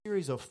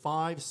series of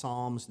 5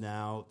 psalms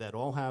now that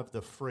all have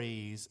the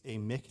phrase, a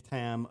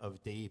miktam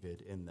of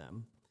David in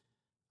them.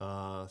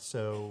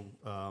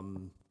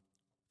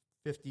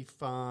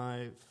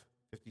 55,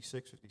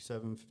 56,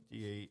 57,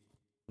 58,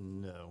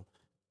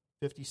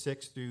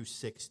 56 through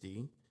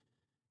 60,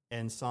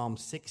 and Psalm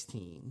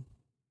 16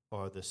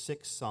 are the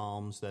 6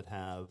 psalms that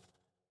have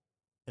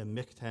a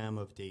miktam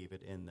of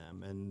David in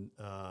them.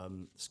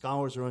 And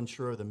scholars are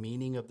unsure of the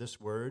meaning of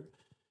this word.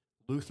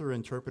 Luther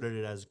interpreted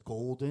it as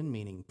golden,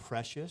 meaning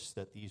precious,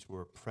 that these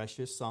were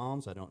precious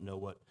psalms. I don't know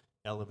what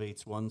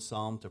elevates one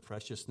psalm to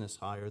preciousness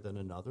higher than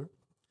another.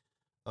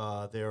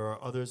 There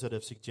are others that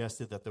have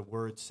suggested that the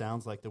word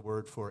sounds like the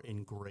word for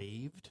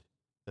engraved,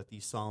 that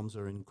these psalms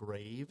are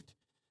engraved.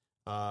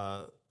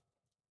 Guy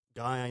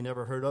I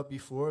never heard of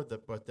before,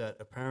 but that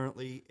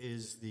apparently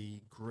is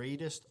the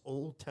greatest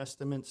Old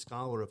Testament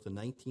scholar of the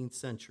 19th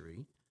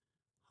century,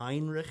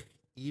 Heinrich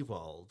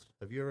Ewald.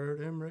 Have you ever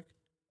heard of him, Rick?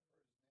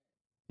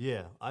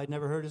 Yeah, I'd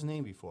never heard his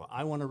name before.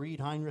 I want to read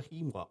Heinrich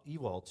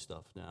Ewald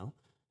stuff now.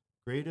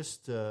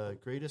 Greatest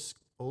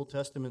Old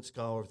Testament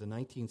scholar of the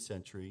 19th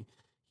century.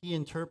 He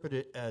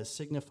interpreted it as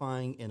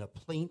signifying in a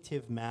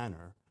plaintive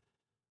manner.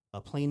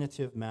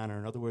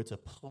 In other words, a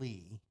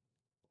plea,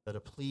 that a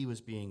plea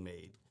was being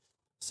made.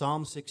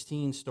 Psalm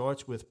 16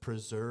 starts with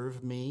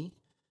preserve me.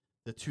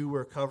 The 2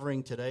 we're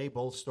covering today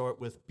both start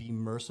with be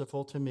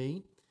merciful to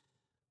me.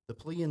 The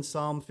plea in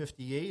Psalm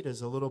 58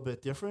 is a little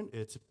bit different.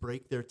 It's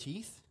break their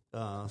teeth.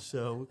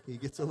 So he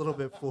gets a little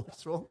bit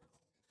forceful.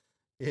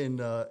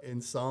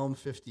 In Psalm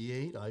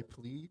 58, I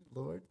plead,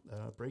 Lord,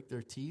 break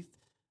their teeth.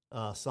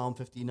 Psalm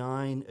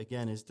 59,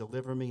 again, is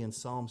deliver me, and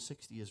Psalm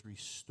 60 is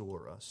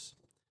restore us.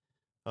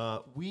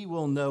 We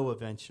will know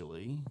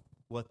eventually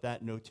what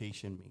that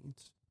notation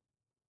means.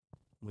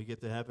 When we get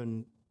to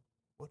heaven,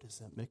 what is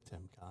that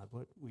miktam, God?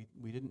 What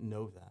we didn't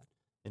know that,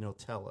 and he'll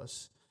tell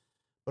us.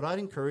 But I'd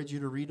encourage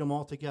you to read them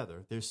all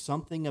together. There's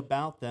something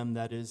about them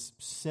that is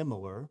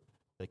similar,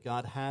 that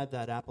God had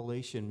that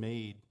appellation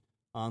made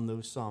on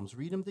those psalms.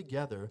 Read them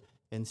together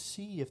and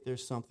see if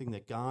there's something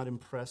that God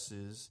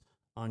impresses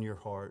on your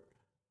heart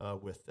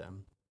with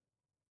them.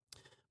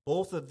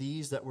 Both of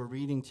these that we're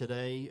reading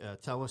today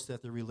tell us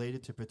that they're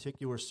related to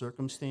particular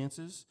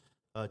circumstances,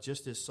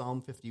 just as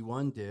Psalm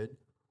 51 did.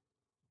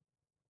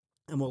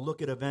 And we'll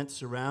look at events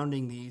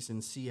surrounding these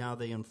and see how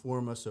they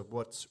inform us of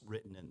what's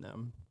written in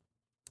them.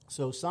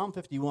 So Psalm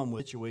 51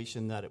 was a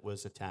situation that it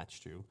was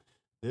attached to.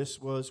 This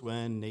was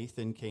when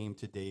Nathan came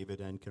to David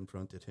and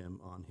confronted him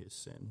on his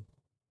sin.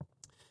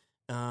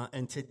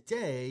 And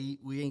today,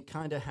 we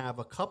kind of have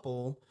a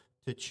couple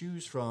to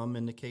choose from.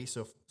 In the case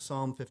of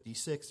Psalm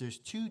 56, there's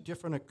 2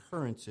 different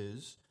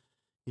occurrences.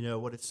 You know,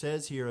 what it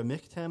says here, a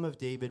miktam of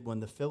David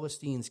when the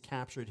Philistines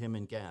captured him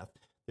in Gath.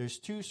 There's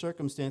 2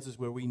 circumstances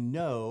where we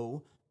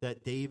know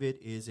that David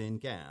is in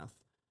Gath.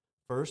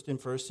 First in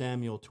 1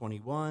 Samuel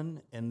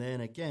 21, and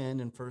then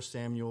again in 1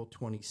 Samuel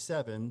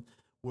 27.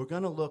 We're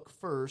going to look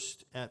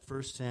first at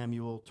 1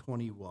 Samuel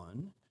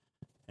 21,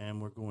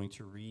 and we're going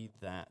to read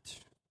that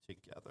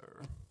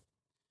together.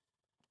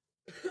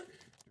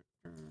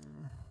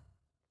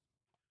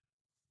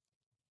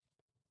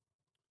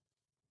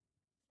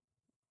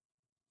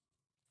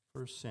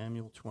 1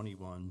 Samuel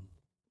 21,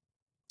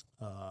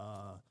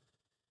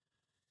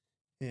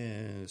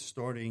 and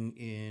starting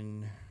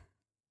in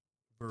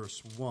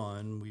verse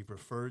 1, we've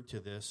referred to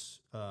this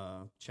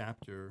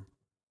chapter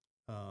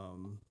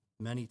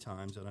many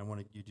times, and I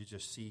wanted you to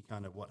just see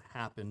kind of what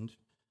happened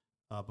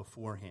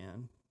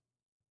beforehand.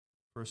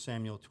 1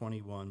 Samuel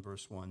 21,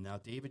 verse 1. Now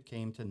David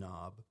came to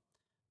Nob,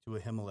 to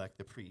Ahimelech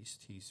the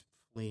priest. He's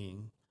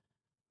fleeing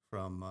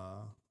from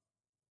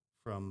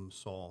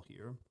Saul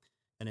here.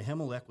 And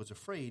Ahimelech was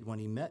afraid when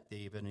he met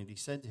David, and he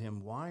said to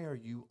him, why are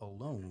you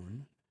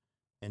alone,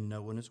 and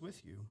no one is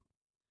with you?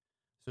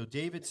 So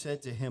David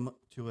said to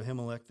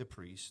Ahimelech the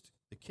priest,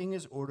 the king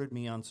has ordered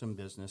me on some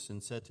business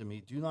and said to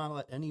me, do not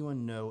let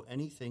anyone know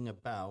anything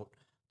about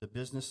the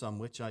business on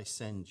which I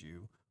send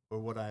you or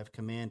what I have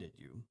commanded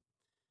you.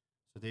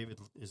 So David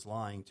is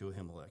lying to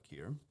Ahimelech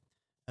here.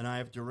 And I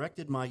have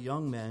directed my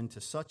young men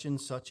to such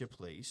and such a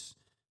place.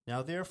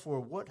 Now therefore,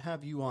 what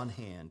have you on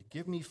hand?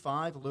 Give me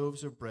 5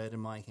 loaves of bread in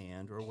my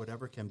hand, or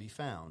whatever can be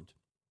found.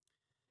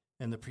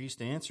 And the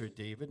priest answered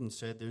David and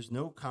said, there's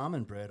no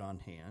common bread on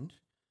hand,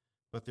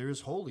 but there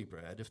is holy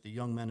bread, if the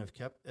young men have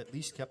at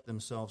least kept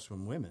themselves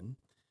from women.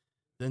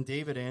 Then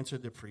David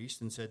answered the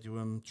priest and said to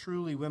him,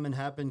 truly women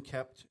have been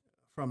kept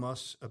from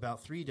us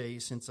about 3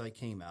 days since I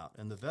came out,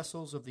 and the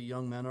vessels of the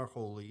young men are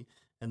holy,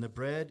 and the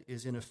bread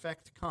is in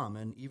effect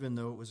common, even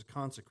though it was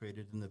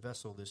consecrated in the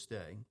vessel this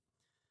day.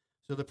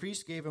 So the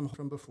priest gave him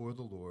from before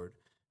the Lord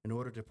in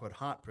order to put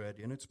hot bread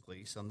in its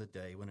place on the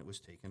day when it was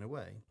taken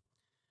away.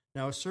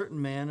 Now a certain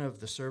man of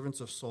the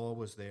servants of Saul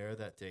was there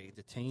that day,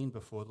 detained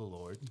before the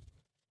Lord.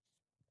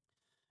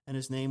 And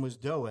his name was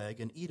Doeg,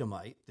 an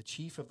Edomite, the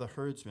chief of the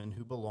herdsmen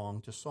who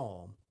belonged to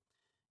Saul.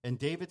 And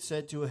David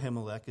said to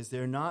Ahimelech, is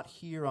there not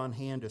here on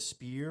hand a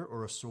spear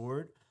or a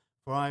sword?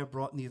 For I have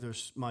brought neither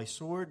my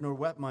sword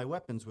nor my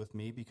weapons with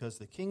me, because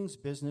the king's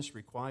business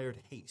required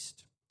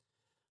haste.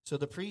 So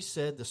the priest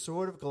said, "The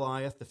sword of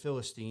Goliath the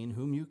Philistine,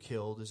 whom you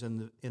killed, is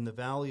in the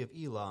valley of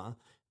Elah.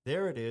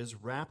 There it is,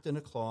 wrapped in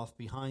a cloth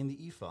behind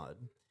the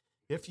ephod.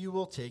 If you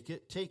will take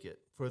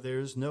it, for there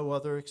is no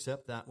other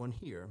except that one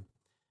here."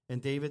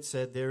 And David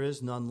said, "There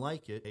is none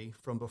like it,"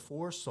 from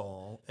before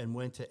Saul, and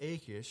went to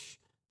Achish,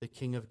 the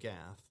king of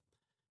Gath.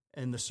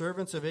 And the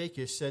servants of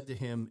Achish said to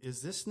him,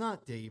 "Is this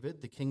not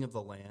David, the king of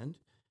the land?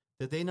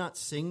 Did they not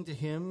sing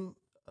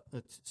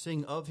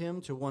of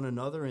him to one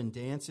another in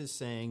dances,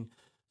 saying,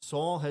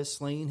 'Saul has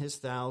slain his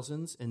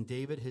thousands, and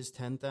David his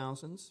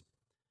 10,000s?'"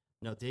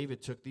 Now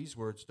David took these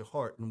words to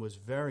heart and was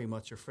very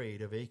much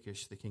afraid of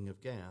Achish, the king of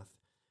Gath.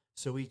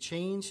 So he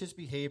changed his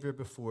behavior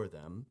before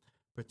them,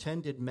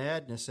 pretended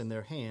madness in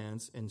their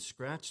hands, and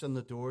scratched on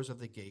the doors of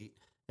the gate,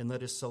 and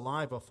let his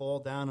saliva fall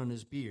down on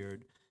his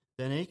beard.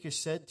 Then Achish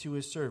said to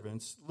his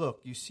servants,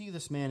 "Look, you see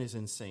this man is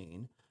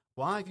insane.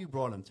 Why have you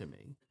brought him to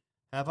me?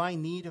 Have I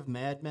need of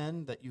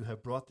madmen that you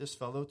have brought this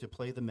fellow to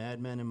play the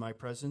madman in my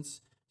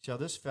presence? Shall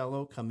this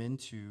fellow come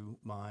into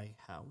my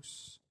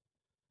house?"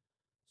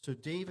 So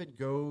David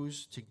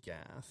goes to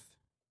Gath,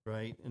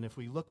 right? And if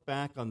we look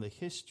back on the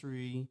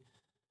history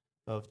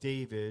of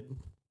David,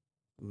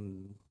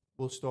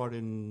 we'll start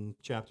in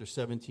chapter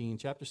 17.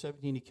 Chapter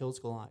 17, he kills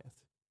Goliath,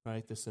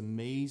 right? This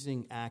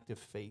amazing act of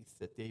faith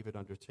that David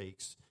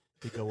undertakes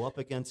to go up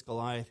against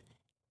Goliath.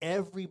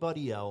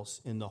 Everybody else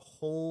in the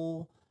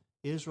whole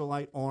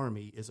Israelite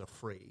army is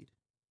afraid.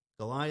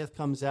 Goliath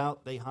comes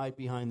out, they hide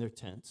behind their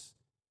tents.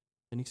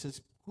 And he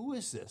says, "Who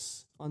is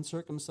this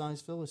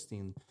uncircumcised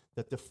Philistine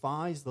that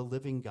defies the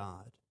living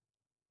God?"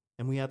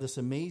 And we have this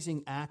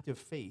amazing act of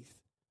faith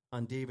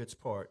on David's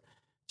part.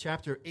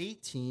 Chapter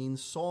 18,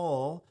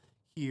 Saul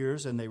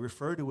hears, and they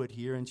refer to it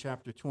here in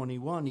chapter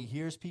 21, he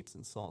hears people,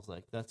 and Saul's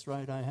like, "That's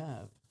right, I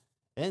have.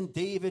 And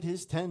David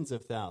his tens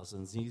of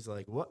thousands." He's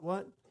like,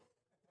 what?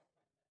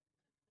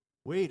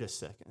 Wait a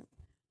second.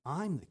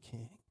 I'm the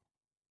king.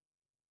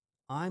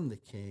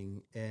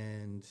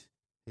 And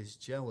his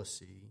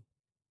jealousy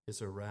is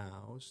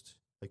aroused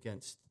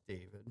against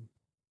David.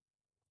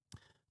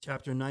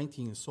 Chapter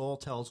 19, Saul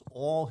tells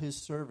all his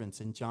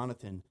servants and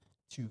Jonathan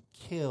to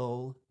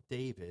kill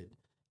David.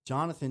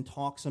 Jonathan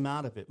talks him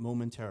out of it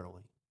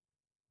momentarily.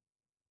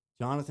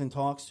 Jonathan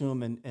talks to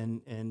him,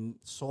 and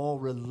Saul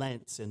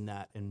relents in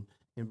that and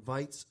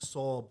invites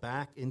Saul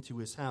back into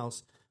his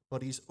house,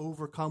 but he's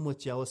overcome with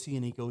jealousy,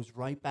 and he goes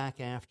right back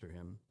after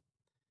him.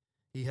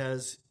 He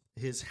has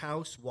his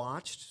house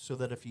watched so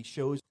that if he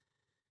shows,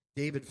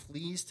 David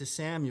flees to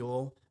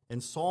Samuel,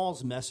 and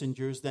Saul's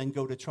messengers then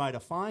go to try to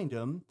find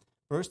him.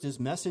 First, his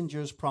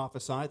messengers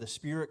prophesy, the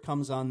Spirit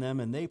comes on them,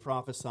 and they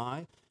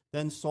prophesy.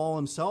 Then Saul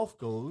himself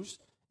goes,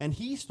 and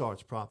he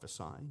starts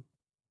prophesying.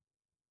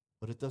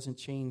 But it doesn't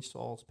change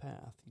Saul's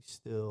path. He's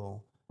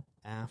still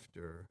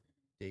after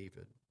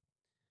David.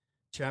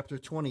 Chapter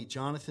 20,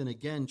 Jonathan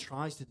again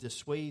tries to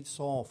dissuade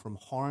Saul from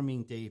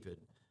harming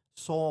David.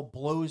 Saul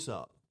blows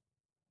up.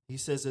 He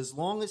says, "As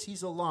long as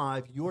he's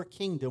alive, your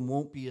kingdom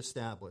won't be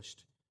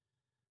established.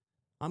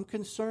 I'm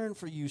concerned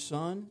for you,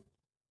 son.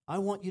 I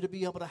want you to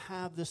be able to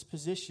have this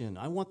position.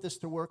 I want this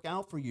to work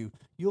out for you.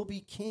 You'll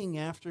be king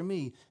after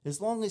me. As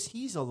long as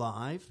he's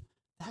alive,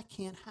 that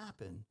can't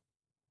happen."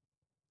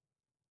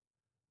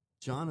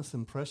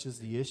 Jonathan presses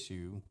the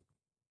issue,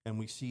 and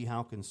we see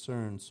how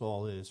concerned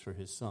Saul is for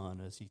his son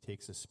as he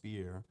takes a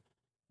spear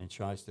and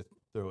tries to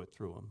throw it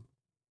through him.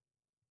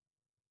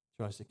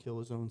 Tries to kill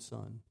his own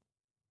son.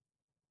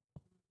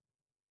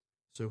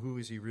 So who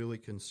is he really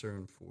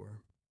concerned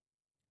for?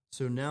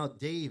 So now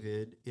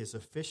David is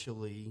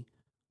officially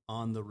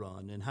on the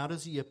run. And how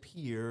does he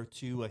appear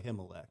to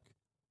Ahimelech?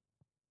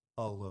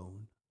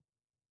 Alone.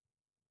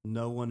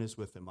 No one is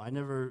with him.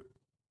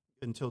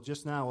 Until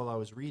just now while I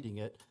was reading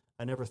it,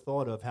 I never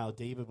thought of how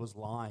David was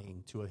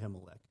lying to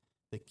Ahimelech.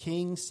 The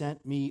king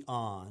sent me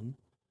on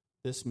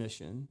this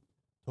mission,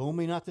 told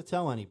me not to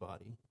tell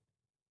anybody,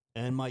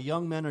 and my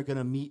young men are going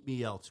to meet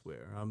me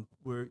elsewhere.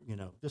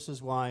 This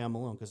is why I'm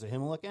alone, because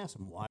Ahimelech asked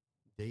him why.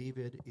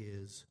 David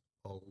is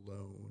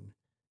alone.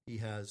 He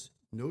has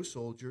no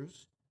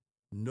soldiers,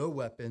 no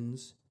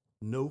weapons,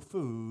 no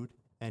food,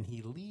 and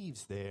he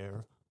leaves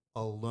there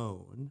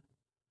alone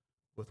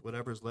with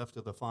whatever's left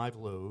of the 5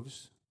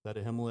 loaves that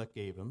Ahimelech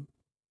gave him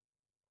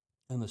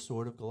and the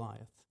sword of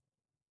Goliath.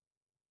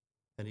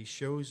 And he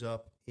shows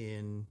up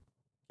in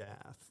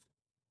Gath.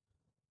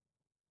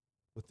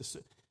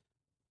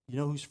 You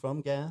know who's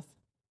from Gath?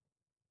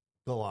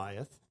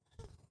 Goliath.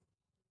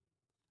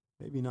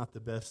 Maybe not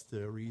the best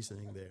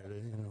reasoning there.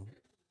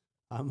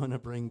 I'm going to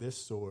bring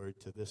this sword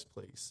to this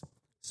place.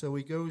 So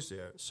he goes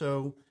there.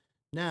 So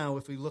now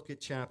if we look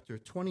at chapter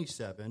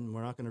 27,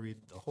 we're not going to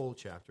read the whole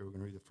chapter. We're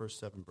going to read the first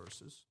 7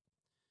 verses.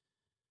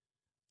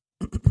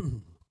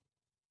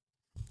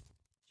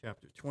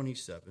 Chapter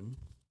 27.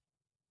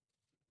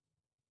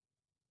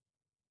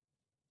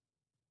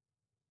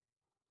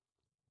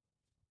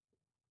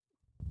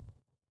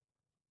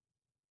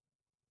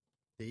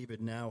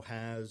 David now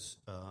has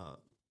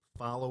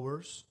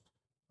followers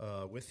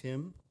with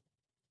him.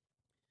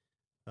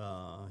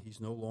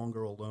 He's no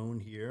longer alone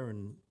here.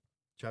 In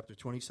chapter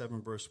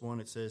 27, verse 1,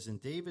 it says, "And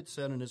David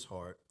said in his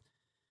heart,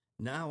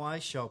 Now I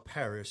shall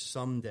perish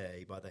some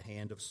day by the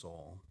hand of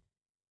Saul.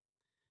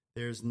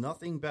 There is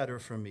nothing better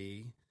for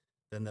me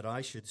than that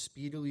I should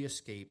speedily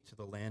escape to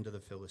the land of the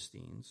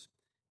Philistines,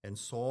 and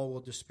Saul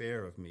will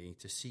despair of me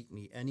to seek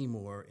me any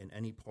more in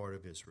any part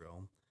of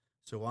Israel.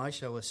 So I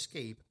shall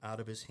escape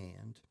out of his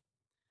hand."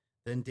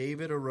 Then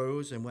David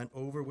arose and went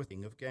over with the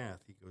king of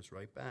Gath. He goes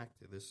right back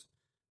to this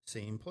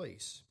same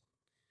place.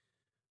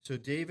 So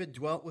David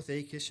dwelt with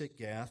Achish at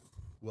Gath.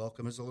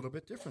 Welcome is a little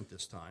bit different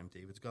this time.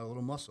 David's got a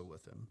little muscle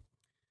with him.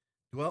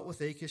 Dwelt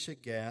with Achish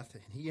at Gath,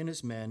 and he and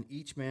his men,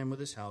 each man with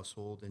his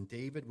household, and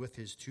David with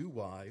his 2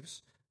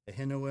 wives,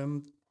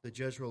 Ahinoam the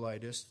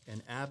Jezreelitess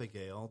and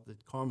Abigail the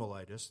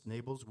Carmelitess,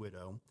 Nabal's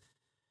widow.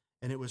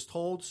 And it was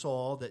told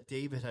Saul that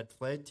David had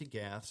fled to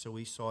Gath, so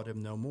he sought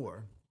him no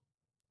more.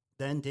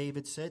 Then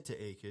David said to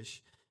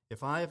Achish,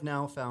 "If I have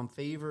now found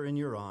favor in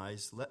your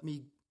eyes, let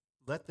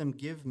them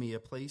give me a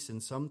place in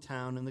some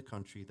town in the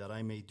country that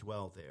I may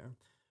dwell there.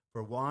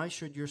 For why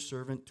should your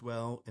servant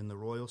dwell in the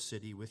royal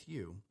city with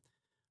you?"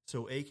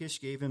 So Achish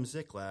gave him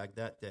Ziklag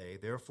that day.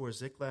 Therefore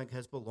Ziklag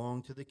has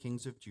belonged to the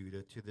kings of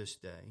Judah to this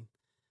day.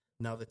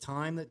 Now the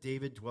time that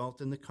David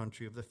dwelt in the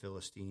country of the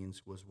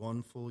Philistines was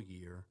 1 full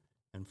year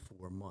and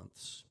 4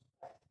 months.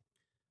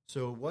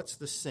 So what's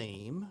the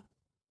same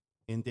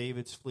in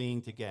David's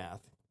fleeing to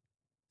Gath?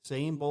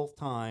 Same both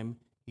time,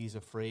 he's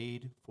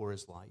afraid for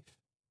his life.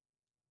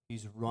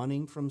 He's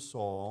running from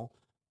Saul.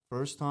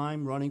 First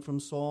time running from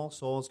Saul,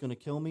 Saul's going to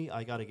kill me,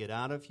 I got to get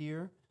out of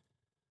here.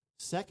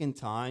 Second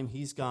time,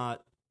 he's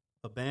got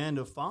a band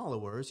of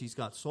followers, he's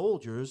got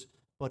soldiers,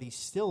 but he's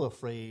still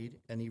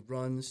afraid, and he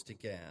runs to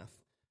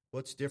Gath.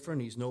 What's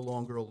different? He's no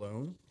longer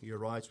alone. He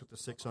arrives with the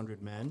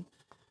 600 men.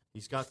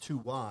 He's got 2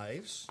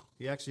 wives.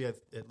 He actually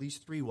had at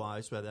least 3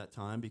 wives by that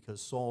time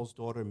because Saul's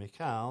daughter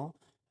Michal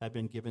had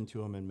been given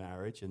to him in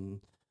marriage,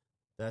 and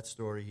that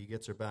story, he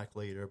gets her back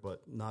later,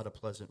 but not a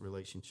pleasant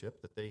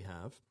relationship that they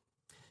have.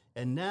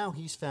 And now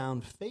he's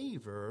found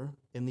favor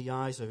in the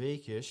eyes of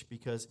Achish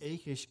because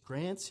Achish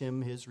grants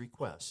him his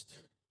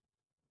request.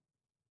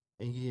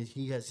 And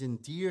he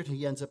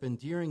ends up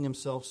endearing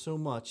himself so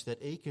much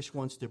that Achish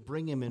wants to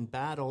bring him in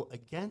battle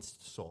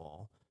against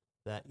Saul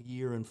that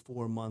year and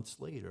 4 months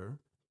later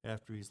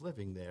after he's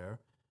living there,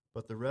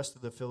 but the rest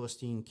of the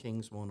Philistine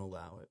kings won't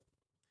allow it.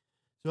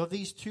 So of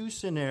these 2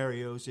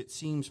 scenarios, it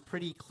seems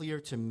pretty clear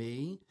to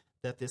me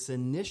that this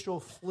initial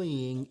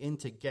fleeing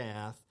into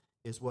Gath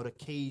is what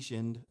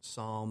occasioned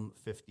Psalm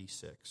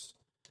 56.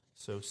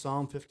 So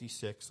Psalm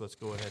 56, let's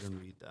go ahead and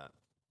read that.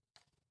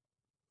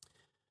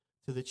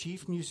 To the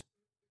chief musician,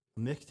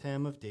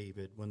 Michtam of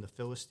David, when the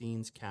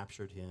Philistines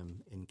captured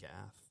him in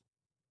Gath.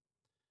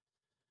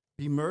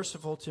 Be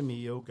merciful to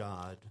me, O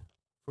God,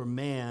 for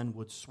man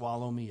would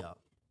swallow me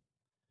up.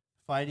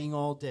 Fighting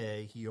all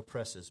day, he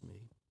oppresses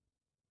me.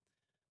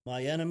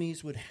 My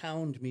enemies would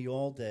hound me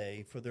all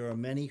day, for there are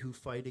many who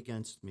fight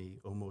against me,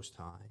 O Most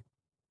High.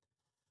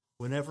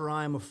 Whenever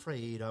I am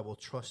afraid, I will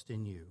trust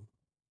in you.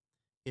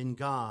 In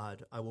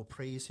God, I will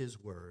praise his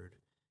word.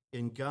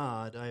 In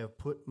God, I have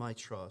put my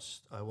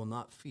trust. I will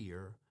not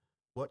fear.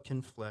 What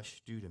can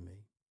flesh do to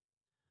me?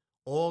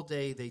 All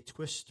day they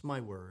twist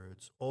my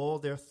words. All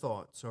their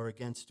thoughts are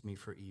against me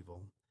for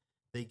evil.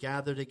 They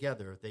gather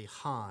together. They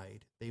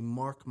hide. They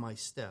mark my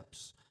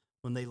steps.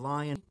 When they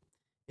lie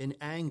in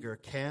anger,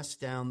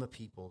 cast down the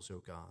peoples, O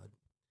God.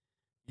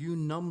 You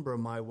number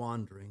my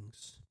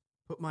wanderings.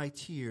 Put my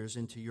tears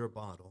into your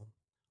bottle.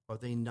 Are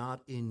they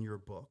not in your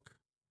book?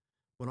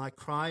 When I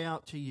cry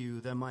out to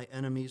you, then my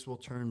enemies will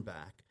turn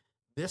back.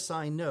 This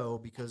I know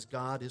because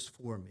God is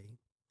for me.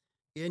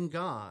 In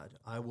God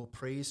I will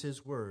praise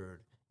his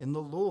word. In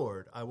the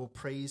Lord I will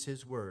praise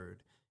his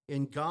word.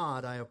 In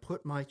God I have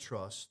put my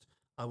trust.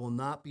 I will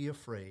not be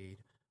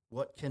afraid.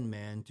 What can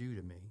man do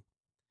to me?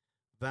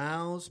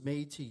 Vows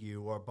made to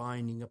you are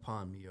binding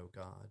upon me, O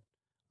God.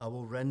 I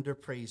will render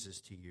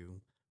praises to you,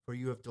 for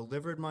you have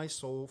delivered my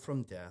soul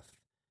from death.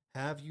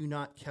 Have you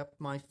not kept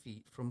my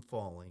feet from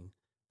falling,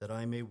 that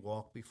I may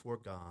walk before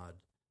God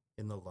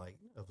in the light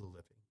of the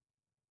living?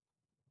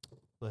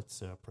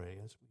 Let's pray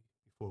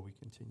before we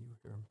continue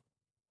here.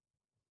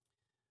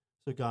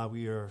 So God,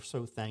 we are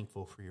so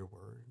thankful for your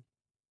word,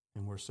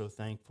 and we're so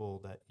thankful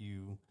that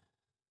you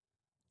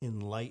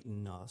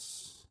enlighten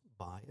us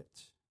by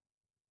it,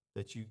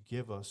 that you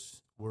give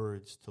us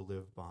words to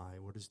live by.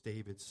 What does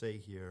David say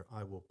here?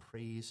 I will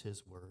praise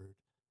his word.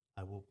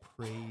 I will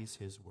praise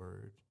his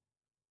word.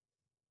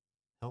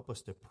 Help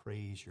us to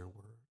praise your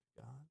word,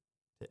 God,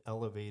 to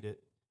elevate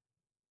it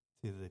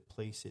to the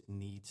place it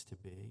needs to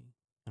be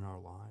in our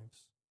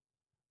lives.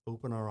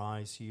 Open our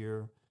eyes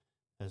here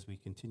as we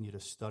continue to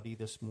study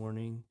this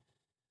morning.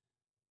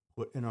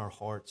 Put in our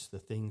hearts the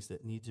things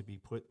that need to be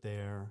put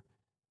there,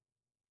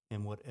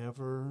 and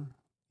whatever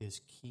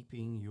is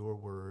keeping your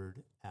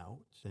word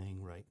out,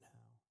 saying right now.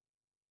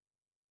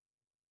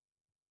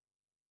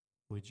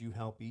 Would you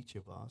help each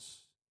of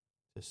us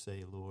to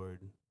say,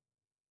 Lord,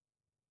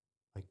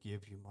 I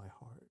give you my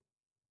heart.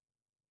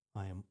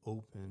 I am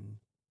open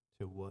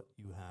to what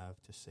you have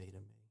to say to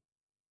me.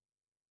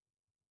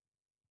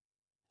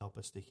 Help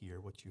us to hear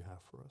what you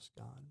have for us,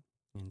 God.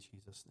 In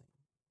Jesus'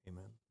 name,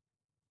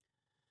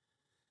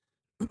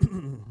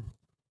 amen.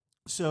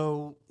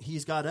 So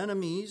he's got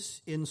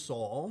enemies in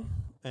Saul,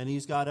 and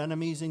he's got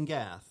enemies in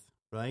Gath,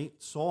 right?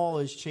 Saul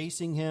is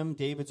chasing him.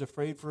 David's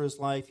afraid for his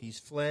life. He's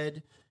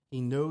fled.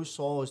 He knows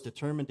Saul is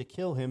determined to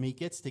kill him. He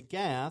gets to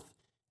Gath,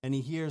 and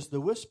he hears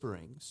the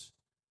whisperings.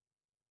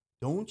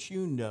 Don't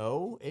you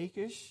know,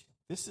 Achish?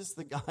 This is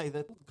the guy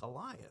that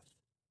Goliath.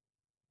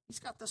 He's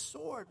got the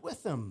sword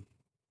with him.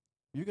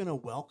 You're going to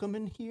welcome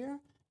him here?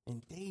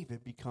 And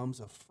David becomes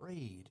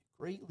afraid,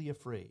 greatly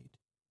afraid.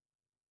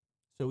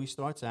 So he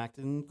starts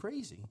acting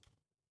crazy.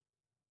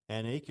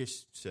 And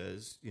Achish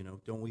says,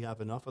 don't we have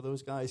enough of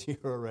those guys here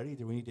already?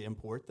 Do we need to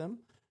import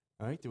them?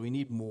 All right? Do we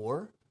need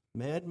more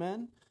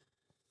madmen?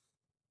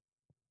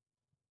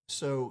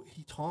 So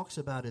he talks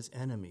about his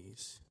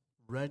enemies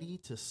ready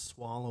to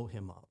swallow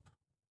him up,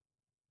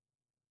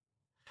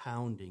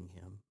 hounding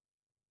him,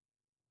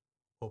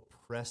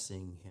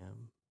 oppressing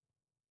him,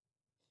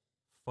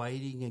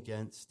 fighting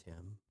against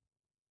him,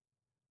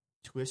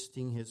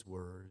 twisting his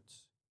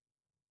words,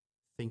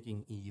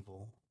 thinking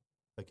evil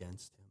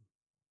against him.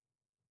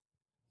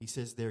 He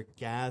says they're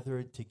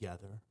gathered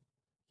together.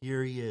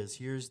 Here he is.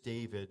 Here's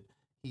David.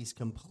 He's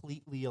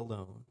completely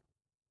alone.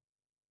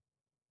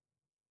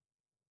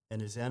 And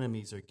his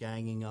enemies are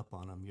ganging up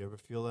on him. You ever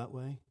feel that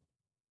way?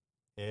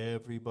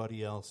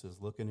 Everybody else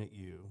is looking at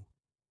you,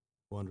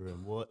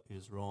 wondering what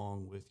is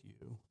wrong with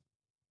you.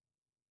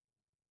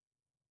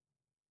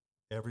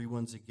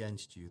 Everyone's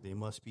against you. They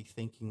must be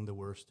thinking the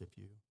worst of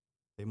you.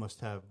 They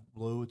must have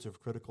loads of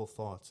critical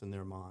thoughts in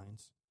their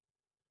minds.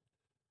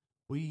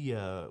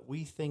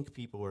 We think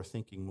people are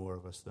thinking more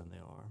of us than they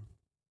are.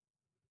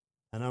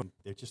 And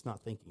they're just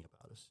not thinking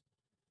about us.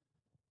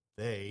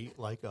 They,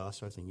 like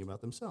us, are thinking about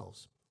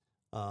themselves.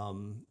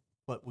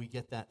 But we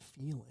get that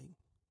feeling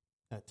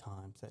at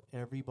times that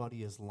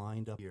everybody is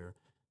lined up here.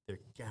 They're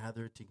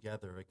gathered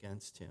together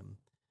against him.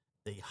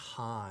 They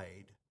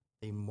hide.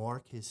 They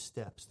mark his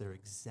steps. They're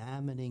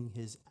examining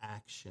his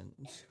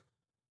actions,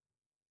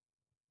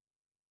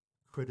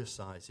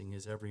 criticizing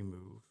his every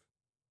move.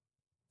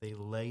 They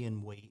lay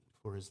in wait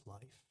for his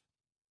life.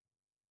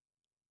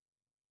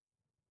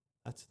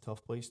 That's a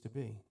tough place to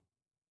be.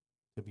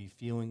 To be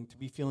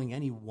feeling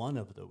any one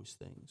of those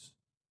things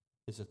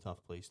is a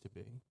tough place to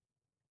be.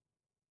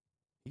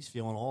 He's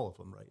feeling all of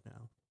them right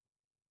now.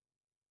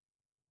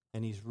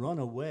 And he's run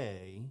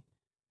away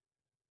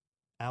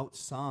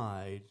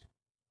outside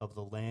of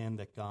the land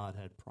that God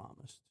had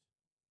promised.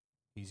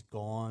 He's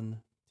gone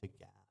to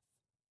Gath.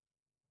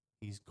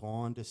 He's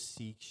gone to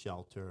seek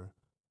shelter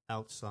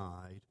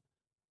outside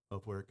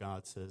of where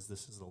God says,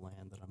 this is the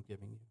land that I'm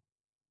giving you.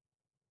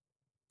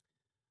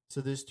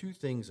 So there's two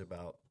things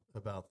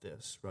about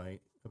this,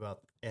 right? About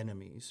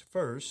enemies.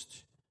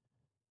 First,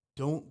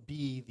 don't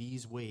be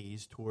these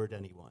ways toward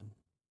anyone.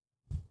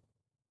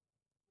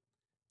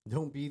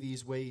 Don't be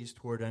these ways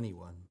toward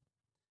anyone.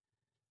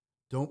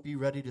 Don't be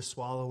ready to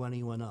swallow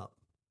anyone up.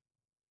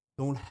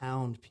 Don't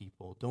hound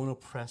people. Don't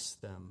oppress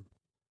them.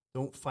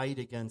 Don't fight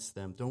against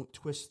them. Don't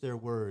twist their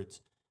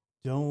words.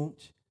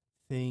 Don't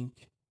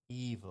think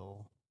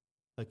evil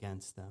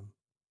against them.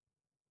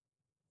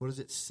 What does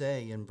it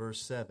say in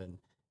verse 7?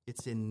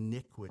 It's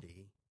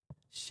iniquity.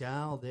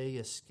 Shall they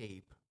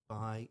escape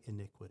by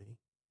iniquity?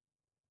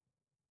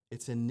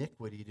 It's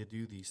iniquity to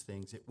do these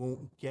things. It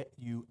won't get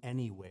you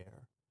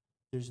anywhere.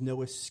 There's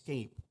no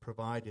escape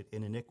provided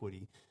in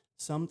iniquity.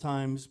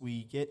 Sometimes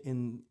we get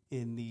in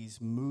these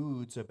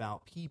moods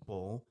about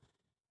people,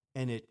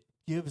 and it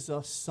gives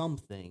us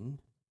something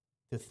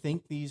to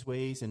think these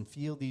ways and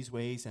feel these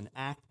ways and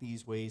act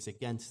these ways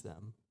against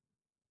them.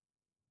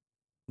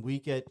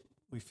 We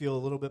feel a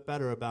little bit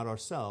better about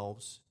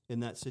ourselves in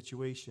that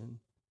situation.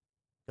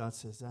 God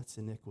says that's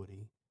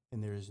iniquity,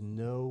 and there is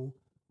no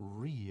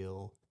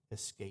real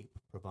escape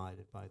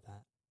provided by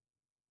that.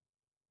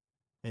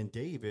 And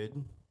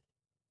David,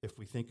 if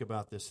we think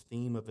about this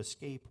theme of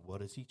escape,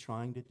 what is he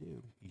trying to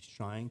do? He's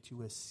trying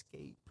to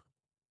escape.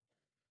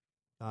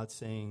 God's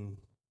saying,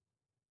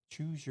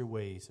 choose your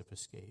ways of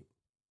escape.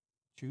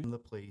 Choose the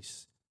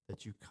place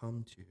that you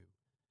come to.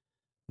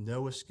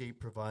 No escape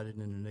provided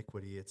in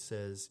iniquity. It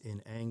says,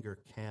 in anger,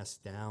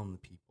 cast down the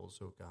peoples,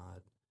 O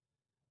God.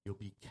 You'll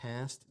be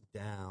cast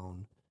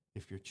down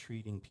if you're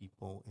treating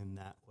people in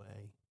that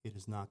way. It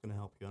is not going to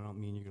help you. I don't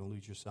mean you're going to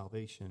lose your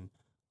salvation.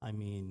 I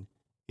mean,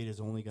 it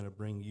is only going to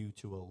bring you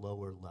to a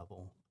lower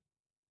level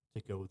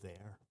to go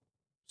there.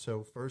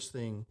 So first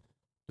thing,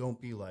 don't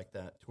be like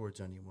that towards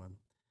anyone.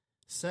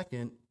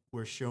 Second,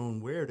 we're shown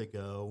where to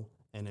go,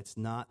 and it's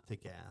not to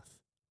Gath.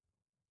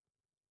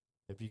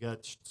 If you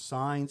got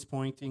signs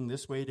pointing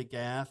this way to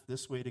Gath,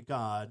 this way to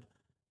God,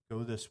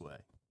 go this way,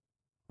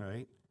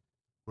 right?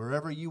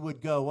 Wherever you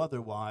would go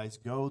otherwise,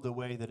 go the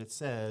way that it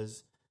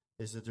says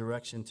is the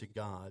direction to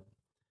God.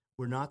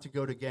 We're not to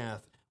go to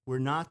Gath. We're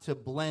not to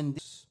blend.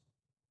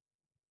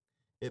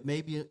 It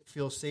may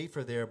feel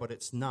safer there, but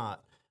it's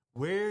not.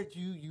 Where do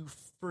you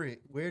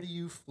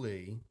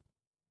flee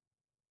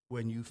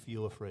when you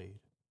feel afraid?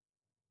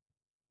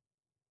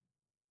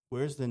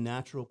 Where's the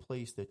natural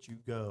place that you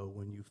go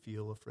when you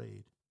feel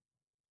afraid?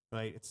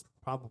 Right? It's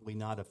probably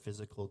not a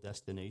physical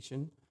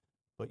destination,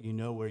 but you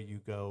know where you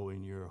go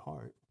in your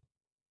heart.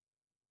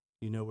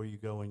 You know where you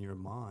go in your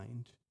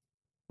mind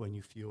when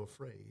you feel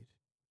afraid.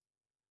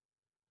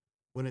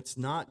 When it's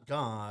not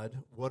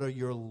God, what are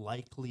your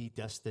likely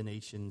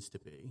destinations to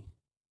be?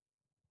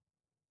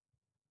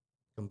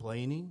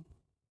 Complaining,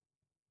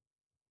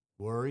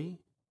 worry,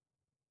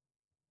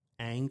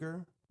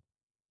 anger,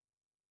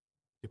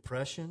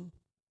 depression,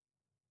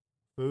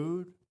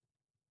 food,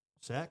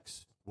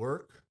 sex,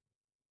 work,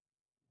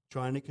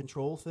 trying to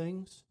control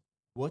things.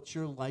 What's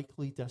your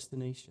likely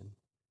destination?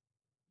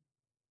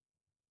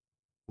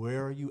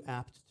 Where are you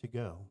apt to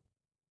go?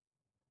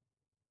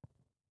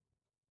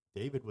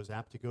 David was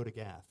apt to go to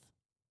Gath.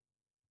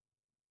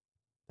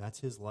 That's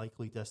his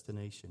likely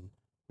destination.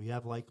 We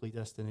have likely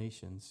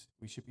destinations.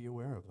 We should be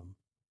aware of them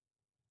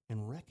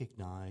and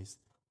recognize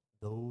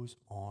those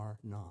are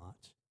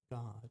not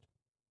God.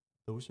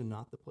 Those are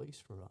not the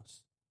place for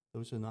us.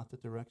 Those are not the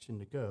direction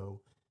to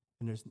go,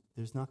 and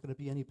there's not going to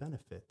be any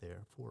benefit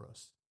there for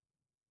us.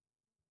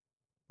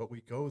 But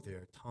we go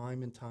there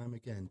time and time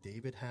again.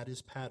 David had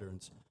his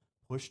patterns.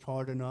 Pushed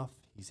hard enough,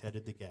 he's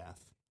headed to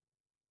Gath.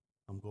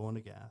 I'm going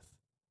to Gath.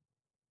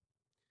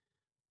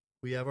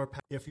 We have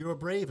if you're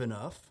brave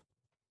enough,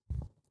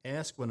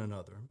 ask one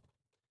another,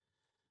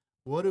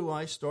 what do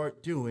I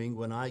start doing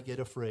when I get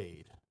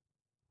afraid?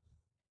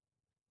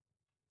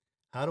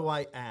 How do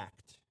I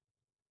act?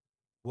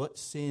 What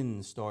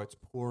sin starts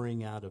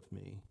pouring out of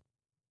me?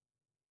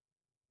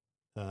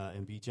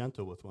 And be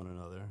gentle with one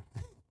another.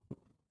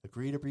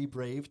 Agree to be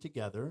brave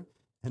together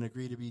and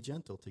agree to be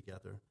gentle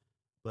together.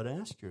 But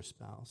ask your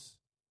spouse,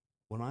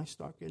 when I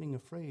start getting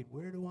afraid,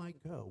 where do I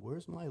go?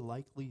 Where's my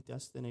likely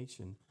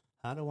destination?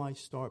 How do I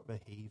start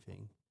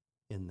behaving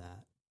in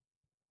that?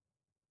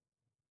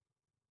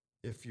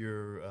 If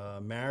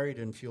you're married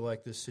and feel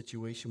like this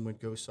situation would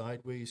go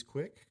sideways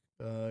quick,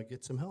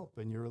 get some help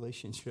in your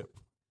relationship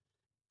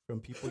from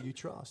people you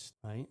trust,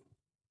 right?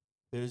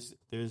 There's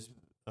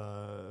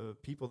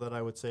people that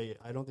I would say,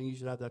 I don't think you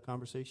should have that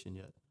conversation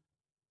yet.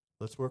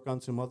 Let's work on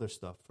some other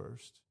stuff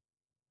first.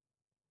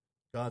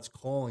 God's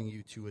calling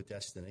you to a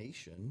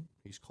destination.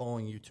 He's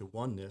calling you to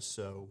oneness,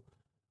 so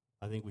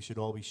I think we should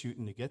all be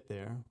shooting to get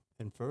there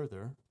and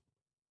further,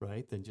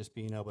 right, than just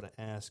being able to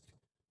ask,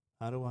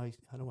 how do I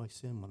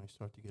sin when I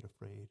start to get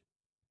afraid?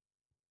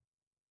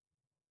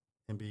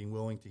 And being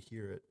willing to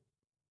hear it.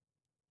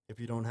 If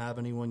you don't have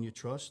anyone you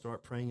trust,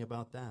 start praying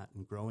about that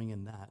and growing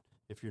in that.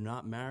 If you're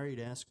not married,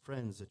 ask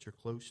friends that you're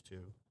close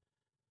to.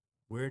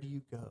 Where do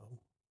you go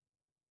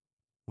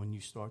when you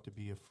start to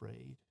be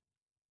afraid?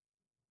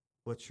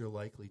 What's your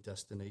likely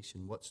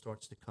destination? What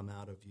starts to come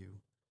out of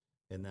you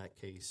in that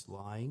case?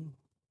 Lying?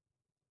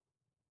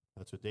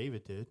 That's what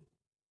David did,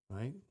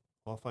 right?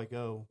 Off I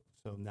go,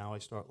 so now I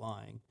start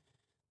lying.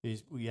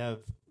 We have,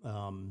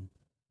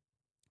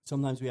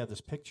 sometimes we have this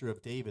picture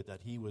of David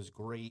that he was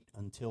great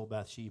until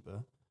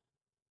Bathsheba,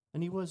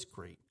 and he was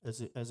great.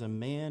 As a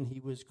man, he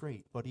was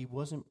great, but he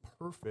wasn't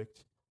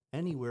perfect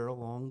anywhere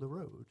along the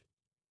road.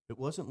 It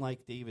wasn't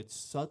like David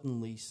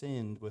suddenly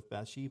sinned with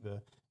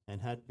Bathsheba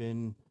and had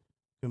been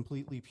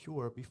completely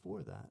pure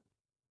before that.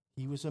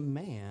 He was a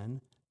man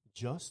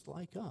just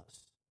like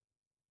us.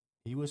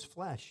 He was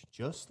flesh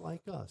just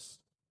like us.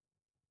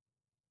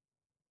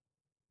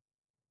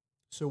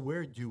 So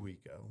where do we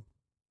go?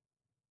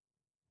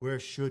 Where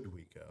should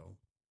we go?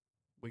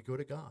 We go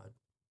to God.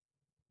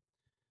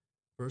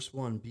 Verse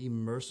 1, be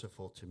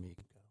merciful to me.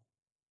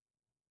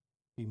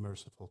 Be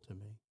merciful to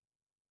me.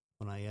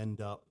 When I end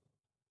up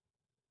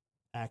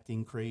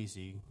acting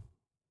crazy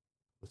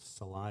with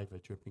saliva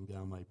dripping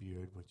down my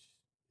beard, which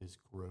is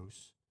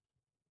gross.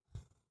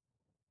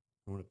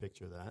 I want to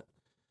picture that.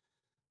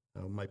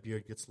 My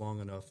beard gets long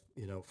enough,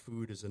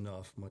 food is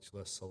enough, much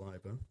less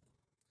saliva.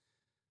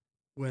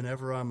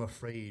 Whenever I'm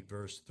afraid,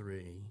 verse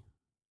 3,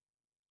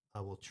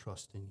 I will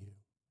trust in you.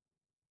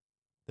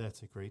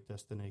 That's a great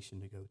destination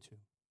to go to.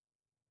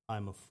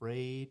 I'm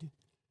afraid.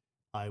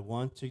 I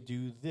want to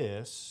do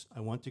this.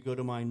 I want to go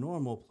to my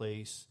normal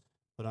place,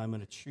 but I'm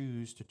going to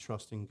choose to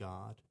trust in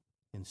God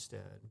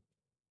instead.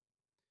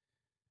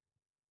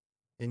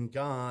 In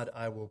God,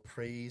 I will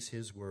praise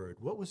his word.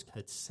 What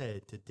had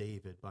said to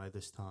David by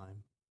this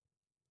time?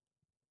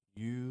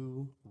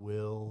 You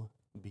will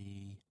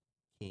be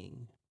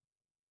king.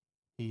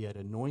 He had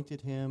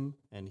anointed him,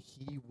 and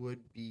he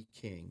would be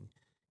king.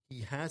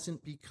 He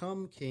hasn't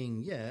become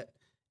king yet,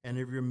 and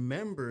he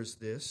remembers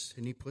this,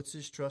 and he puts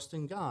his trust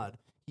in God.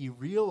 He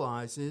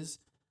realizes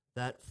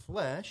that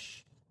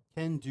flesh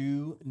can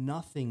do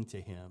nothing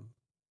to him.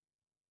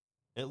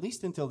 At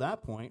least until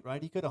that point,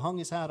 right? He could have hung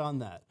his hat on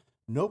that.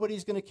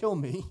 Nobody's going to kill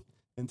me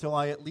until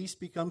I at least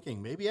become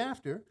king. Maybe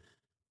after.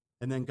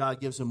 And then God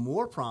gives him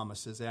more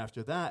promises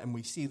after that, and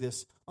we see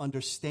this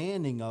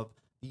understanding of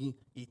the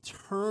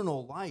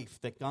eternal life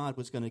that God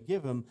was going to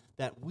give him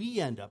that we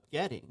end up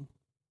getting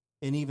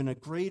in even a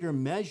greater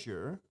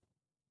measure.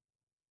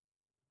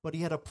 But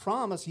he had a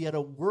promise, he had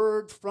a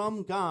word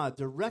from God,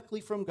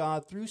 directly from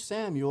God through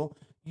Samuel.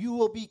 You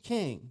will be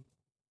king.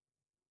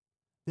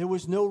 There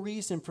was no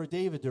reason for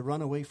David to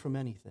run away from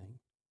anything.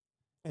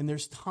 And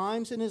there's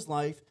times in his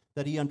life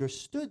that he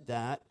understood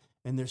that,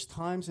 and there's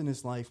times in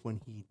his life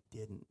when he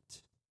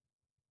didn't.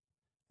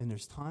 And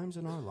there's times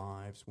in our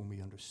lives when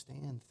we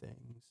understand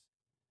things,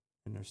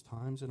 and there's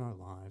times in our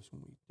lives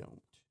when we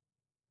don't.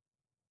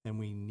 And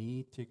we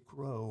need to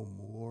grow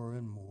more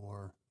and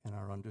more in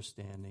our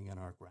understanding and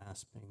our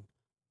grasping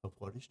of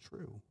what is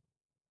true.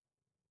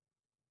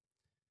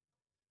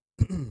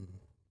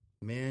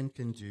 Man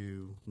can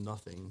do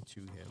nothing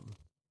to him.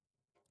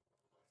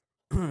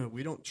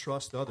 We don't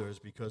trust others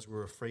because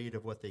we're afraid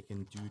of what they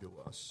can do to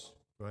us,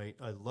 right?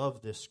 I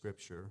love this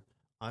scripture.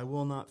 I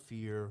will not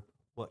fear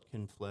what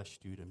can flesh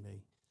do to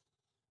me.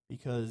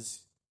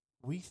 Because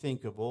we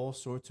think of all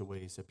sorts of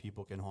ways that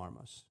people can harm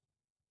us.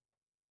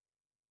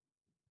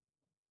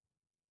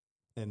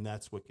 And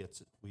that's what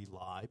gets it. We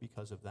lie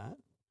because of that,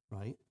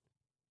 right?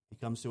 He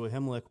comes to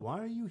Ahimelech, why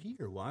are you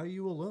here? Why are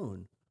you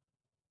alone?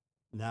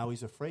 Now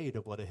he's afraid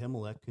of what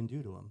Ahimelech can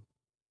do to him.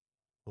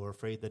 Or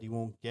afraid that he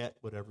won't get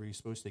whatever he's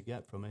supposed to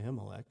get from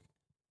Ahimelech.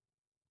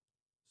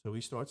 So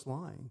he starts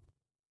lying,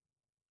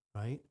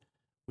 right?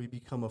 We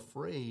become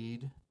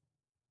afraid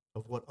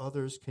of what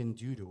others can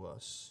do to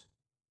us.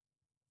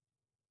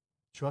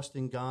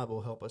 Trusting God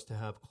will help us to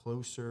have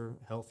closer,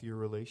 healthier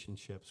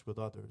relationships with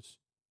others,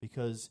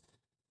 because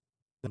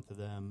I come to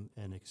them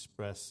and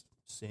express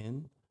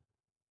sin,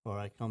 or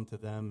I come to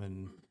them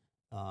and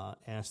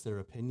ask their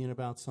opinion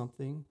about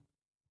something,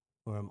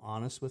 or I'm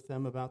honest with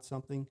them about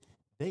something,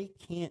 they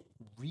can't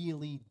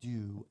really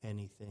do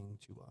anything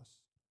to us.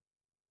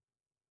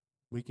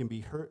 We can be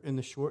hurt in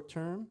the short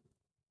term,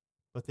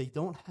 but they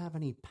don't have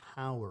any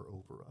power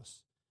over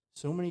us.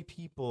 So many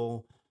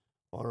people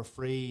are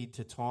afraid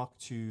to talk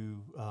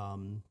to, I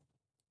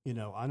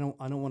don't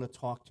want to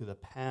talk to the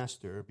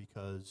pastor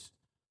because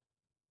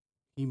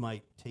he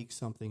might take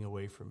something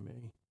away from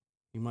me.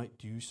 He might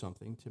do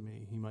something to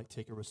me. He might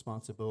take a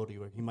responsibility,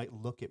 or he might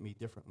look at me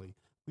differently.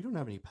 We don't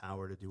have any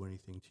power to do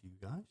anything to you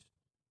guys.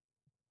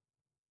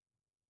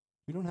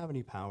 We don't have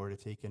any power to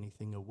take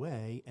anything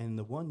away, and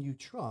the one you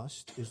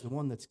trust is the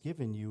one that's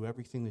given you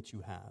everything that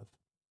you have.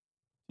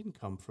 It didn't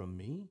come from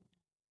me.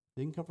 It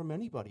didn't come from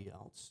anybody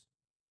else.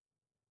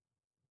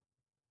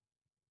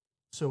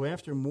 So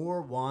after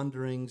more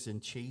wanderings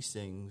and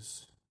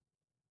chasings,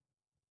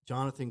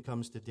 Jonathan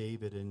comes to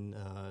David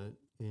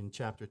in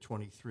chapter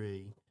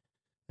 23,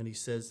 and he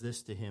says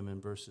this to him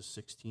in verses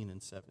 16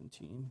 and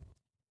 17.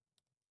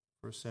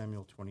 1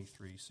 Samuel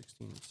 23,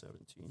 16 and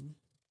 17.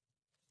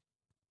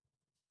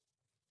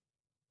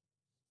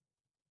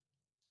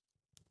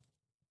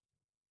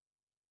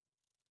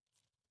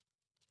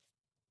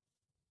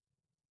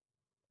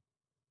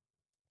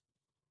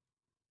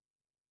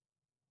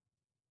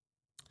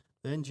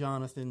 Then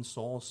Jonathan,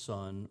 Saul's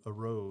son,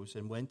 arose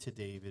and went to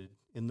David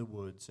in the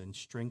woods and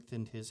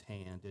strengthened his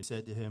hand and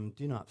said to him,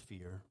 do not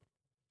fear,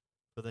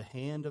 for the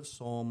hand of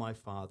Saul my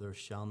father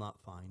shall not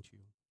find you.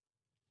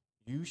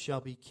 You shall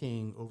be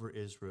king over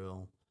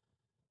Israel,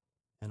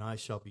 and I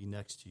shall be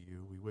next to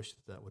you. We wish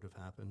that would have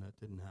happened. That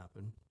didn't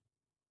happen.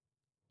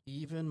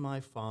 Even my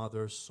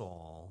father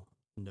Saul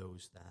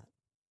knows that.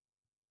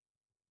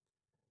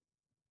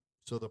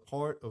 So the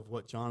part of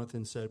what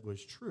Jonathan said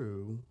was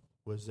true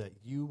was that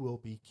you will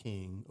be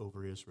king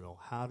over Israel.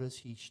 How does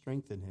he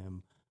strengthen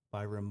him?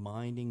 By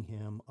reminding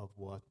him of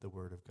what the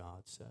Word of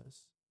God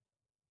says.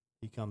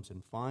 He comes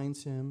and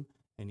finds him,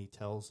 and he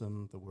tells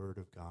him the Word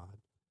of God.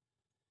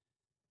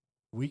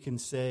 We can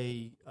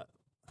say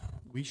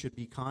we should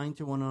be kind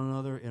to one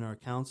another in our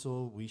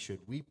counsel. We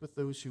should weep with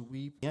those who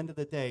weep. At the end of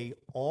the day,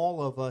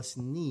 all of us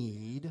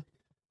need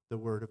the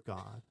Word of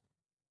God.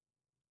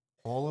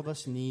 All of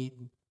us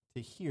need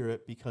to hear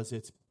it because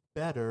it's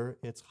better,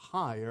 it's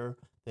higher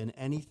than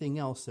anything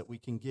else that we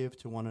can give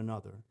to one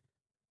another.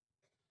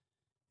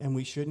 And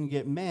we shouldn't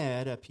get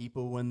mad at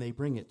people when they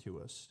bring it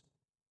to us.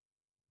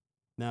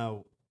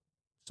 Now,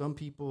 some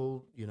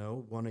people,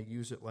 want to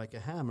use it like a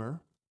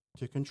hammer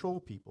to control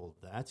people.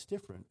 That's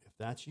different. If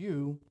that's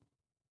you,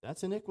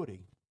 that's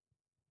iniquity.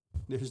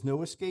 There's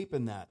no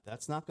escaping that.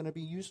 That's not going to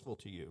be useful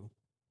to you.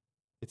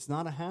 It's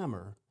not a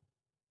hammer.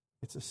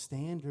 It's a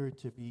standard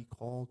to be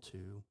called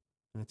to.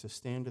 And it's a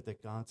standard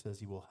that God says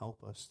he will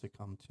help us to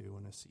come to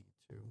and accede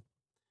to.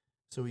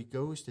 So he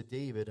goes to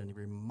David and he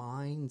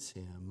reminds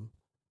him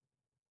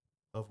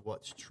of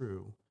what's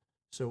true.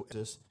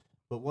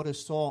 But what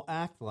does Saul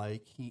act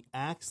like? He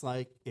acts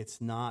like it's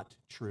not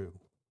true.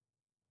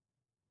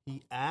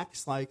 He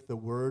acts like the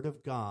Word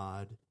of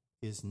God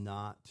is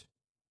not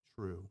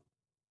true.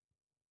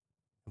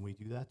 And we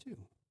do that too.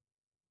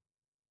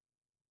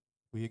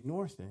 We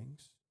ignore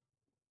things.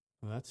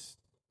 Well, that's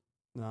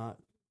not,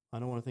 I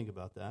don't want to think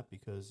about that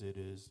because it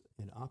is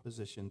in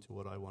opposition to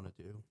what I want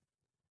to do.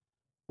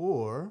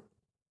 Or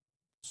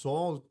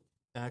Saul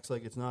acts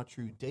like it's not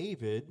true.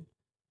 David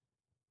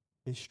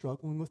is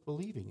struggling with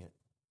believing it.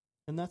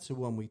 And that's the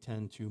one we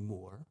tend to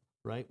more,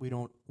 right? We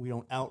don't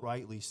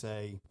outrightly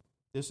say,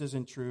 this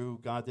isn't true,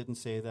 God didn't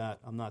say that,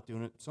 I'm not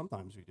doing it.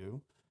 Sometimes we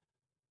do.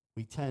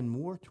 We tend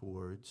more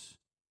towards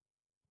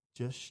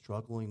just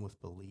struggling with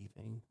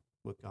believing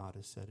what God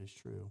has said is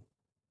true,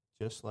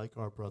 just like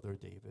our brother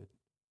David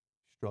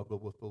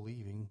struggled with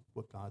believing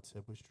what God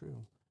said was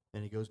true.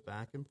 And he goes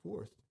back and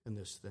forth in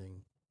this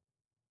thing.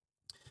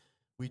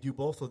 We do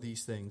both of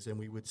these things, and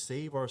we would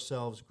save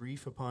ourselves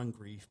grief upon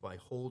grief by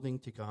holding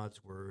to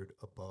God's word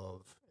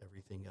above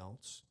everything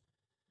else.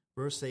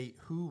 Verse 8,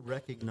 who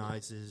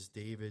recognizes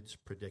David's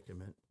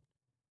predicament?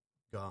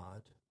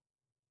 God.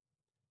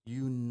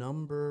 You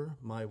number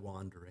my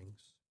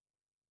wanderings.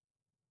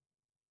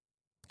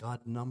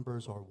 God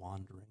numbers our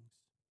wanderings.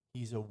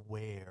 He's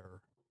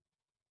aware.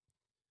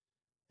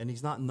 And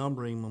he's not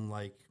numbering them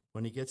like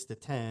when he gets to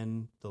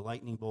 10, the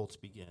lightning bolts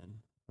begin,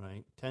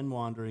 right? 10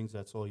 wanderings,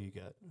 that's all you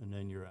get, and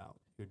then you're out.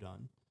 You're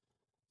done.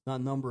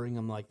 Not numbering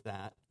them like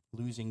that,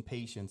 losing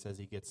patience as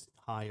he gets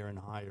higher and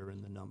higher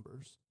in the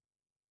numbers.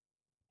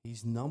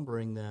 He's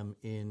numbering them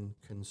in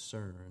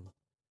concern.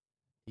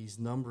 He's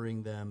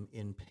numbering them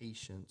in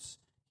patience.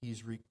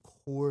 He's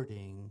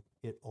recording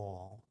it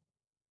all,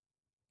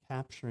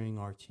 capturing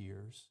our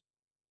tears.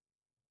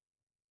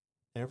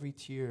 Every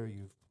tear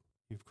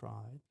you've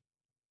cried,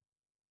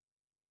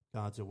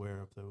 God's aware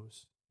of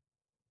those.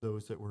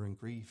 Those that were in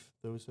grief,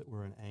 those that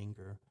were in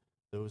anger,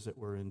 those that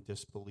were in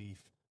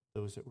disbelief,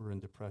 those that were in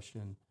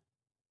depression,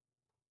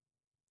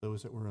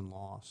 those that were in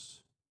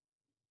loss.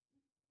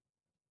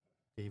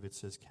 David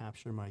says,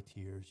 capture my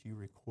tears. You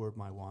record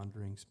my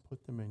wanderings.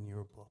 Put them in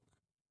your book.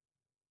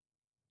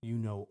 You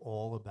know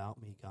all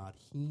about me, God.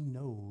 He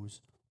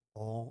knows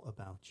all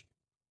about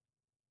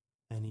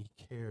you. And he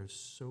cares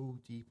so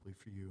deeply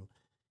for you.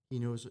 He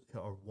knows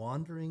our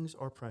wanderings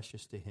are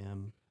precious to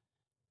him,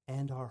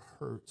 and our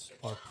hurts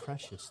are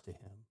precious to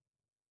him.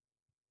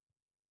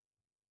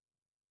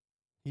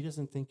 He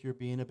doesn't think you're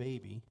being a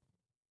baby.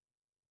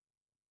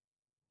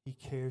 He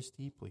cares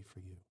deeply for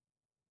you.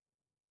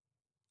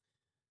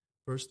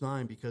 Verse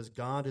 9, because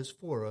God is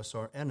for us,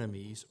 our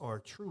enemies, our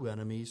true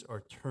enemies,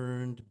 are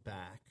turned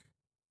back.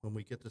 When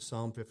we get to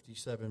Psalm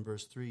 57,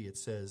 verse 3, it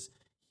says,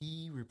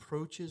 he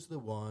reproaches the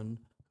one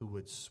who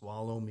would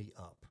swallow me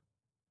up.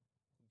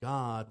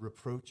 God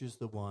reproaches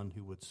the one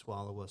who would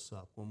swallow us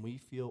up. When we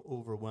feel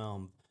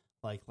overwhelmed,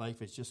 like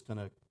life is just going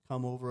to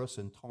come over us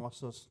and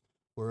toss us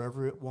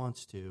wherever it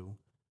wants to,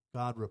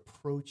 God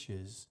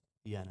reproaches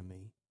the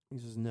enemy. He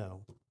says,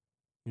 no,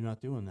 you're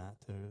not doing that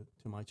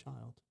to my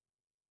child.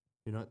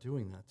 You're not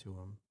doing that to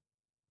him.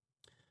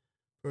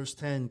 Verse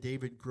 10,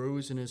 David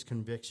grows in his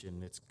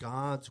conviction. It's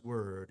God's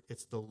word.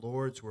 It's the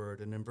Lord's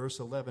word. And in verse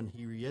 11,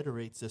 he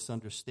reiterates this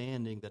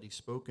understanding that he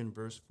spoke in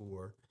verse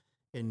 4.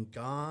 In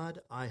God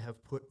I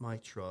have put my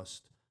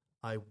trust.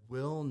 I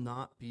will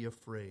not be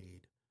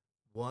afraid.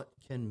 What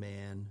can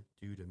man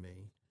do to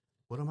me?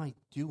 What am I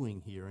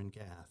doing here in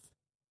Gath?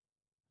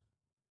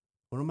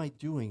 What am I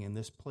doing in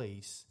this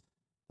place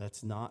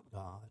that's not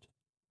God?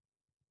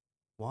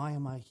 Why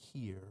am I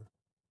here?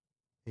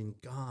 In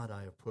God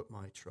I have put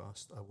my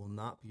trust. I will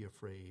not be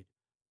afraid.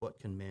 What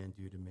can man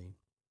do to me?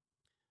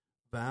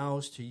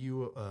 Vows to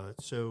you.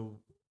 So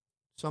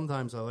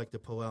sometimes I like to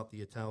pull out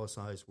the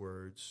italicized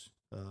words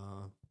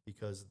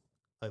because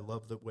I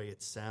love the way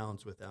it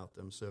sounds without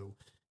them. So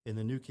in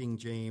the New King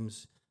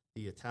James,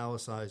 the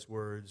italicized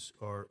words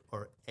are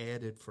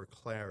added for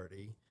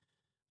clarity.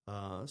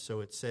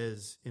 So it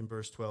says in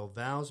verse 12,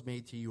 vows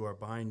made to you are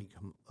binding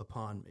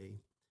upon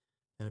me.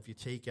 And if you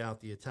take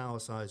out the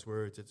italicized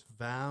words, it's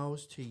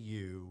vows to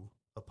you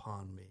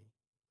upon me,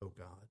 O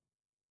God.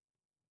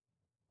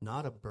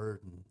 Not a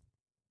burden,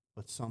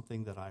 but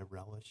something that I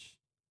relish,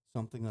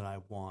 something that I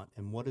want.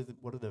 And what are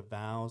the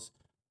vows?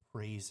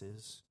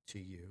 Praises to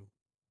you.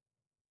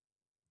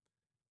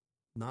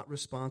 Not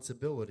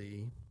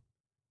responsibility,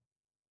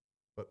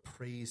 but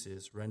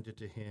praises rendered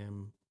to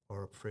him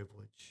are a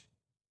privilege.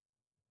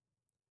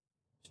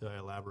 Should I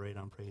elaborate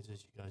on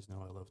praises? You guys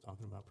know I love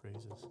talking about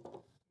praises.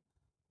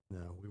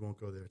 No, we won't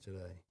go there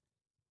today.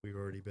 We've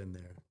already been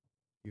there.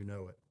 You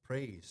know it.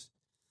 Praise.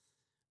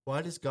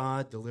 Why does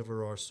God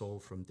deliver our soul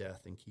from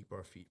death and keep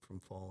our feet from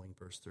falling?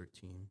 Verse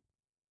 13.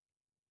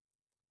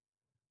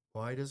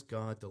 Why does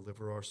God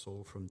deliver our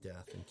soul from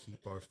death and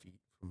keep our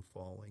feet from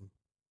falling?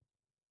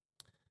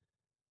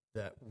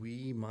 That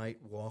we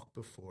might walk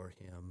before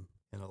him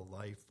in a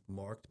life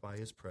marked by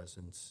his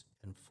presence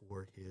and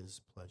for his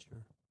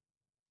pleasure.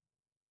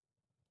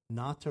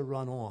 Not to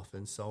run off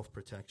in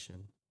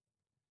self-protection.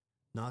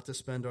 Not to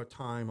spend our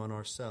time on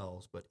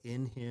ourselves, but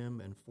in him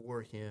and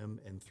for him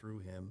and through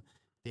him.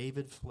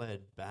 David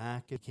fled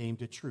back and came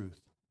to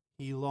truth.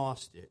 He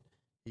lost it.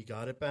 He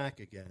got it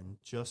back again,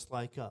 just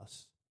like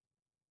us.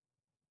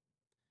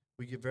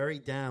 We get very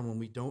down when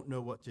we don't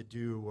know what to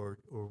do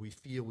or we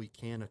feel we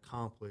can't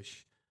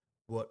accomplish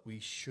what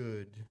we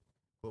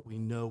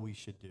know we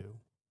should do.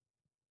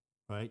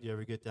 Right? You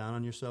ever get down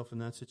on yourself in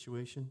that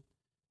situation?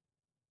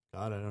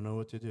 God, I don't know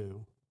what to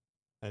do.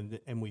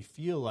 And we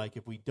feel like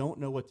if we don't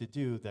know what to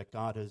do, that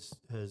God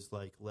has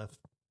like left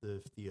the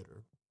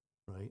theater,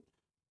 right?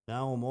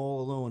 Now I'm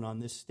all alone on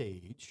this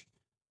stage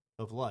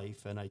of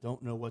life, and I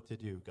don't know what to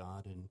do,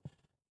 God, and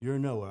you're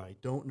nowhere. I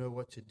don't know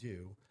what to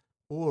do.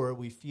 Or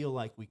we feel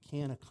like we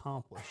can't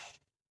accomplish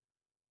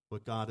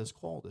what God has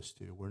called us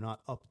to. We're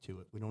not up to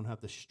it. We don't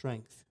have the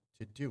strength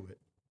to do it.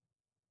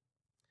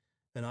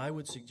 And I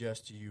would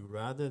suggest to you,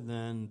 rather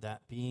than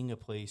that being a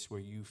place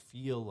where you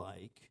feel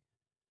like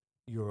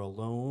you're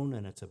alone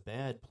and it's a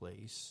bad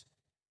place,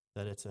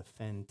 that it's a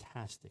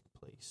fantastic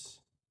place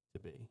to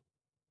be.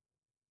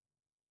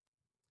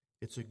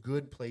 It's a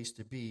good place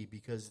to be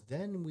because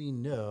then we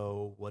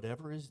know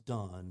whatever is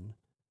done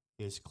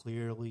is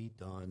clearly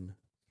done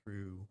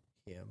through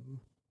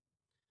him.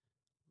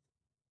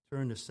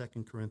 Turn to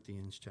 2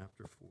 Corinthians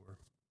chapter 4.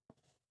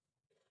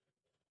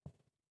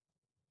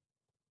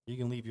 You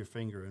can leave your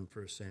finger in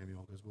 1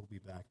 Samuel because we'll be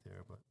back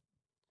there. But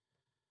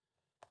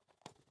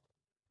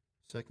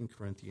 2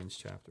 Corinthians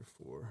chapter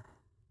 4.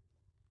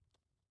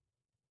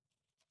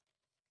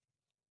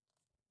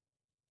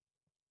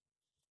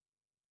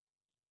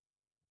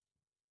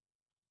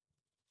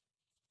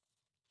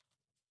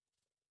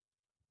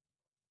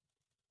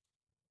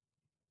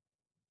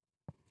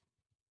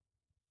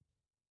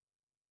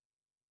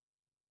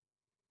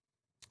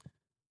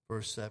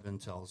 Verse 7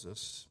 tells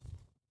us,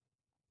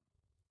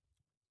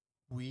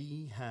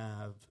 we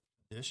have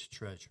this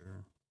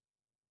treasure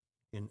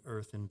in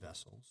earthen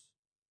vessels,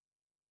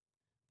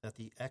 that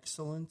the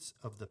excellence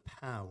of the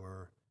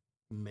power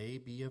may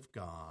be of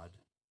God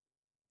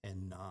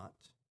and not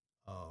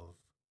of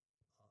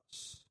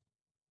us.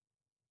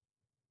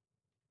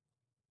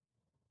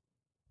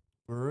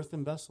 We're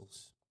earthen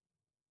vessels.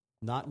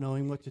 Not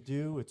knowing what to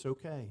do, it's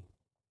okay.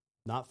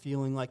 Not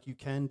feeling like you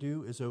can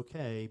do is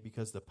okay,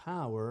 because the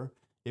power,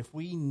 if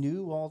we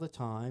knew all the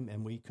time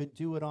and we could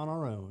do it on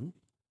our own,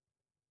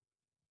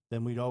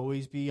 then we'd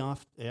always be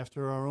off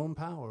after our own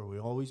power. We'd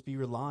always be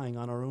relying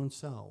on our own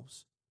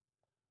selves.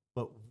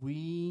 But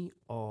we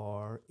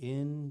are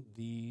in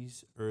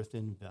these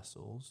earthen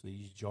vessels,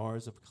 these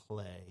jars of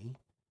clay,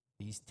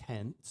 these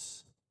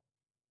tents,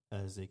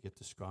 as they get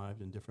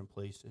described in different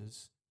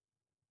places.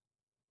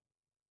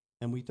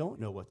 And we don't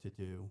know what to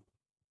do.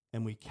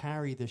 And we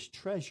carry this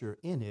treasure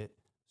in it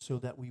so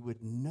that we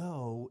would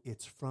know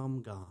it's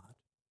from God.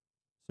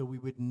 So we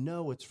would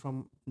know it's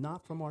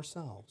not from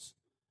ourselves.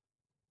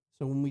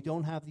 So when we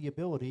don't have the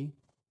ability,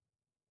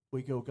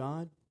 we go,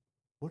 God,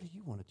 what do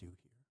you want to do here?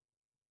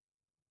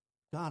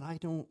 God, I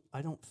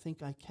don't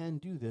think I can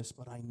do this,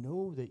 but I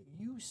know that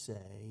you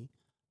say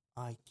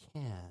I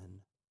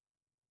can.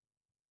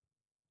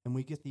 And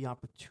we get the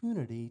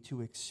opportunity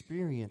to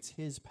experience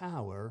his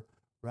power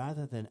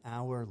rather than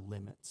our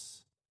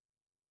limits.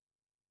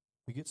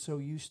 We get so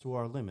used to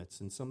our limits,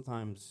 and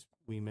sometimes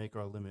we make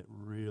our limit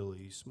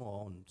really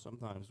small, and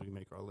sometimes we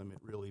make our limit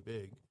really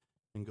big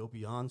and go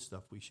beyond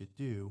stuff we should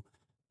do.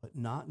 But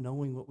not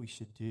knowing what we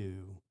should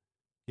do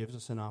gives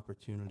us an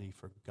opportunity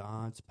for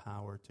God's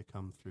power to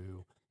come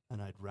through,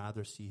 and I'd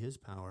rather see his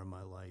power in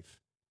my life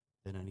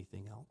than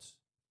anything else.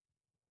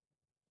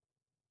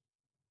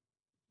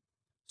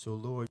 So,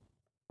 Lord,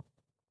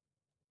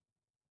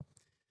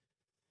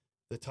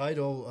 the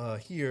title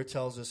here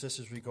tells us this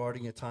is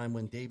regarding a time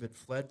when David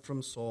fled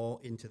from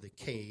Saul into the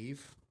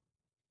cave.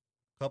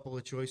 A couple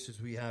of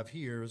choices we have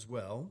here as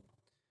well.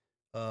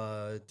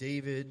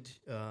 David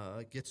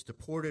gets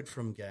deported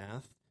from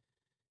Gath,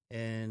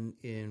 and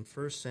in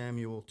 1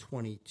 Samuel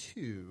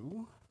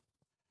 22,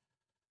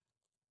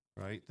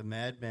 right, the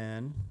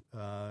madman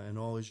and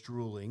all his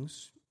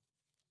droolings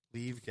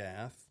leave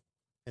Gath,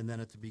 and then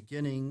at the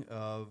beginning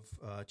of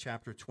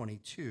chapter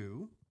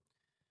 22,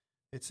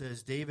 it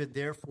says, David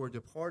therefore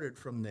departed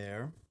from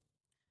there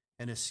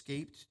and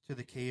escaped to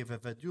the cave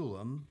of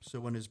Adullam.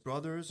 So when his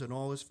brothers and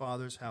all his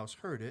father's house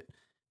heard it,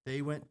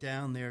 they went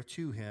down there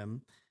to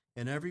him,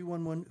 and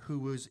everyone who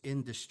was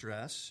in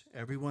distress,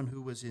 everyone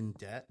who was in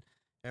debt,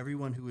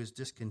 everyone who was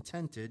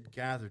discontented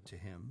gathered to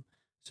him.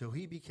 So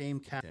he became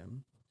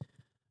captain.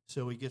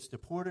 So he gets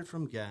deported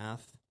from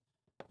Gath,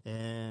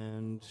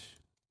 and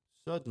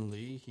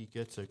suddenly he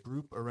gets a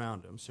group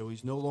around him. So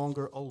he's no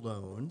longer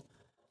alone,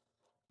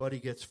 but he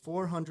gets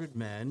 400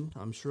 men,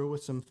 I'm sure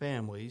with some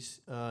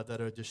families, that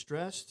are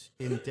distressed,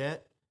 in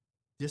debt,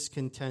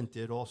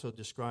 discontented, also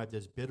described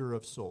as bitter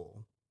of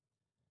soul.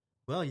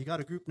 Well, you got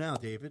a group now,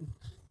 David.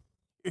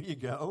 Here you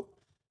go.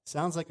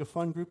 Sounds like a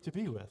fun group to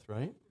be with,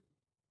 right?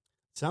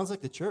 Sounds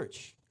like the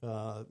church.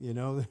 We're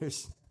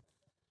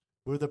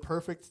the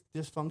perfect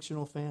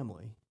dysfunctional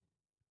family,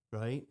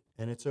 right?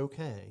 And it's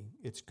okay.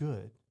 It's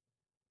good.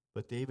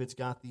 But David's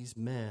got these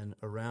men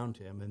around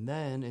him. And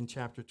then in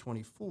chapter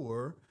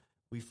 24,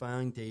 we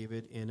find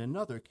David in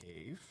another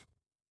cave.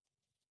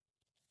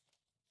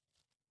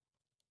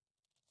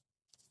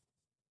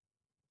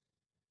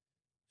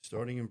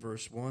 Starting in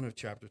verse 1 of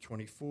chapter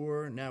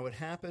 24, now it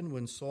happened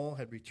when Saul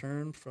had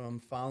returned from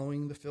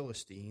following the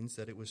Philistines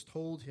that it was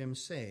told him,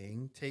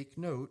 saying, take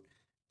note,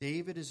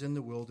 David is in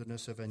the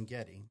wilderness of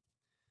En-gedi.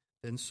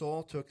 Then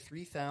Saul took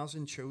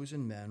 3,000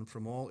 chosen men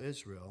from all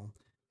Israel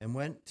and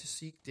went to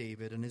seek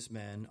David and his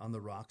men on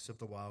the rocks of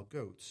the wild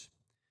goats.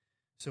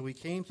 So he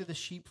came to the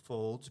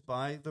sheepfolds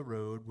by the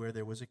road where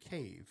there was a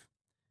cave,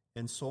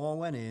 and Saul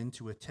went in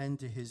to attend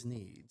to his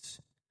needs.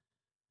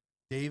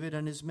 David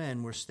and his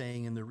men were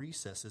staying in the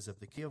recesses of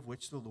the cave, of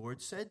which the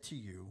Lord said to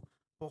you,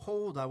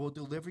 Behold, I will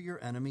deliver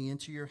your enemy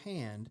into your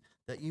hand,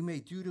 that you may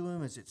do to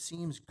him as it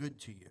seems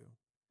good to you.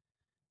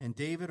 And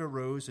David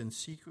arose and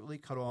secretly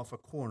cut off a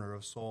corner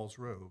of Saul's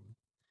robe.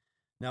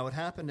 Now it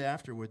happened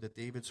afterward that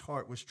David's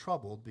heart was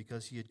troubled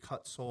because he had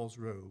cut Saul's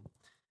robe.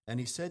 And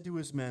he said to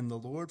his men, The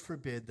Lord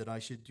forbid that I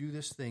should do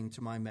this thing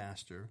to my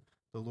master,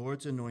 the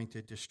Lord's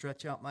anointed, to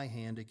stretch out my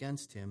hand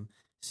against him,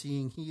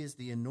 seeing he is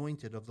the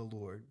anointed of the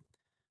Lord.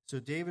 So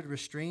David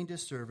restrained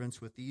his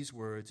servants with these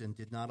words and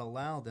did not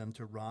allow them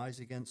to rise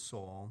against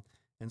Saul.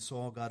 And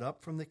Saul got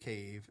up from the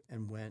cave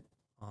and went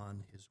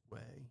on his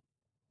way.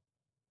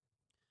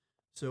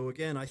 So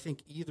again, I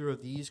think either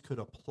of these could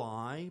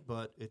apply,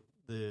 but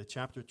the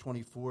chapter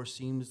 24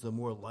 seems the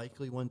more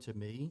likely one to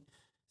me,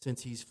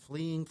 since he's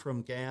fleeing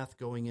from Gath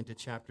going into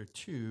chapter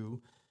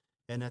 2,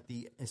 and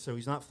so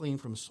he's not fleeing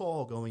from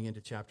Saul going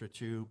into chapter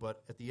 2,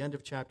 but at the end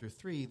of chapter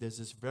 3, there's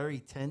this very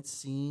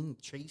tense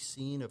chase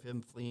scene of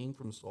him fleeing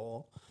from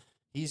Saul.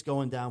 He's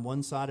going down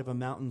one side of a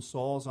mountain,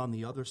 Saul's on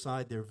the other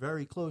side. They're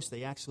very close.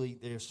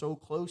 They're so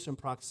close in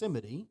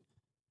proximity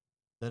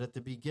that at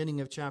the beginning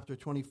of chapter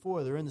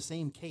 24, they're in the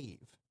same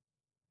cave.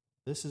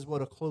 This is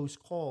what a close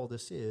call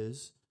this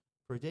is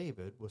for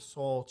David, with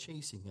Saul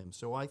chasing him.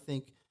 So I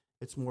think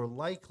it's more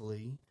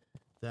likely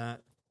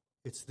that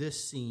it's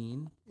this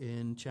scene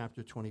in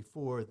chapter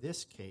 24,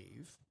 this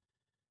cave,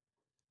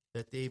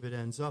 that David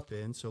ends up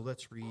in. So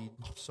let's read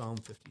Psalm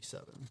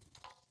 57.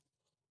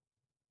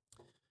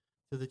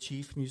 To the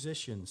chief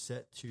musician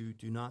set to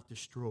Do Not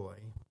Destroy,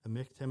 a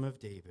miktam of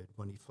David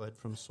when he fled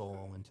from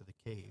Saul into the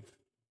cave.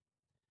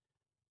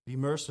 Be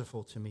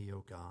merciful to me,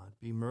 O God,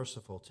 be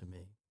merciful to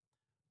me,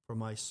 for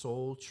my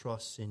soul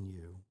trusts in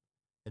you,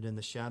 and in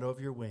the shadow of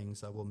your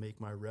wings I will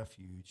make my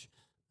refuge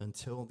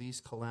until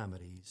these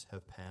calamities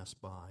have passed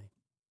by.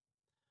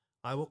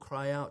 I will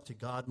cry out to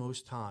God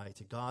Most High,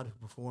 to God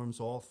who performs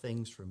all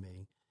things for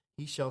me.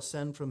 He shall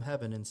send from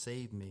heaven and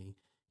save me.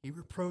 He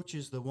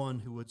reproaches the one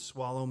who would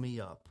swallow me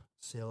up.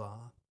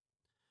 Selah.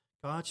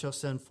 God shall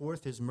send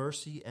forth his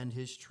mercy and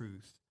his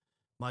truth.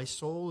 My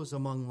soul is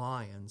among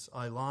lions.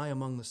 I lie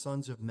among the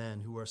sons of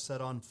men who are set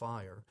on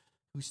fire,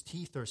 whose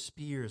teeth are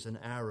spears and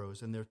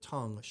arrows, and their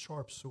tongue a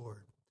sharp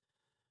sword.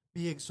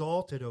 Be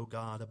exalted, O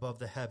God, above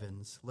the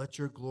heavens. Let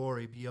your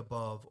glory be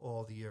above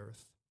all the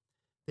earth.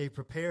 They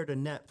prepared a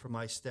net for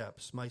my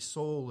steps. My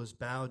soul is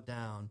bowed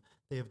down.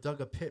 They have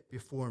dug a pit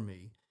before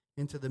me.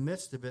 Into the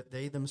midst of it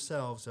they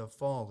themselves have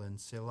fallen.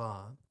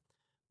 Selah.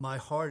 My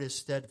heart is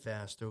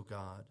steadfast, O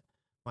God.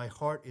 My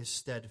heart is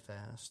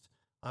steadfast.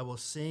 I will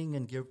sing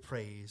and give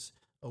praise.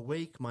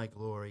 Awake, my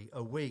glory.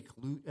 Awake,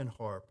 lute and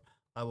harp.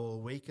 I will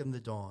awaken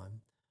the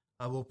dawn.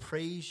 I will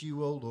praise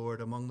you, O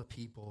Lord, among the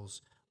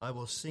peoples. I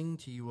will sing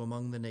to you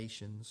among the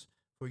nations.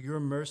 For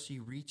your mercy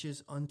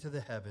reaches unto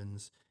the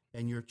heavens,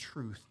 and your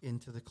truth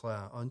unto the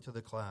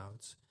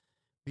clouds.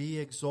 Be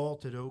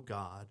exalted, O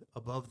God,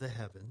 above the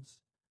heavens.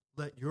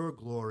 Let your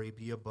glory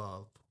be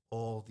above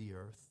all the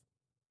earth.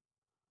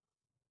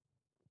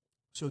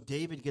 So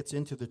David gets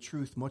into the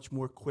truth much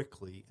more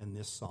quickly in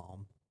this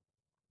psalm.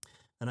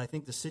 And I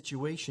think the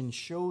situation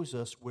shows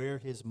us where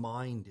his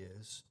mind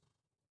is.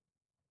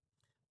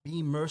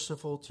 Be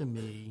merciful to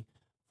me,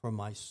 for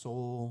my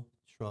soul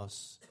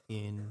trusts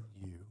in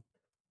you.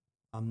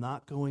 I'm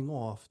not going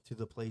off to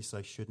the place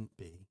I shouldn't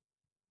be.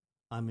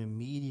 I'm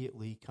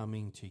immediately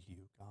coming to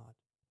you, God.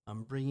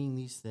 I'm bringing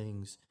these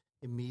things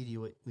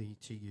immediately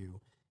to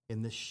you.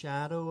 In the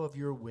shadow of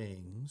your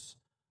wings,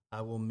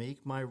 I will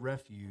make my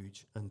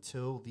refuge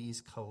until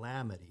these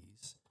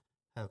calamities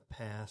have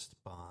passed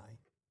by.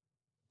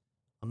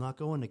 I'm not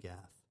going to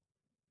Gath.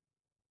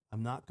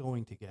 I'm not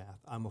going to Gath.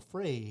 I'm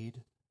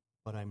afraid,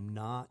 but I'm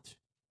not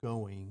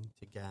going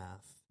to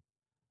Gath.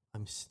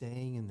 I'm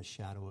staying in the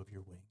shadow of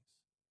your wings.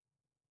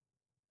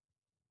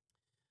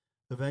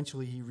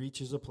 Eventually, he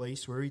reaches a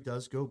place where he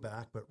does go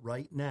back, but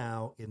right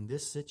now, in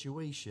this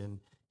situation,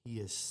 he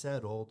is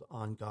settled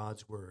on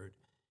God's word,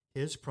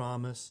 his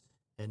promise,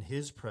 and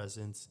his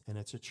presence, and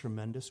it's a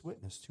tremendous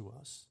witness to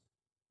us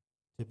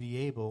to be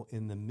able,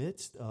 in the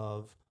midst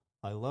of,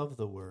 I love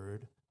the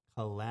word,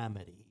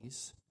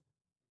 calamities.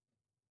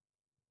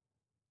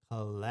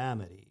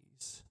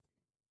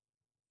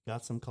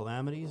 Got some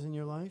calamities in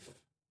your life?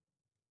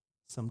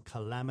 Some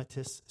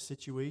calamitous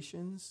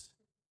situations?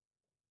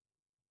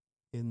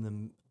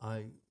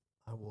 I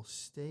will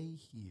stay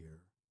here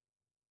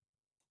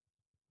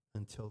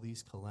until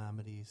these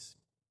calamities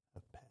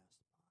have passed.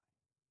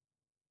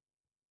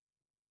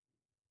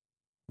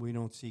 We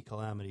don't see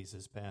calamities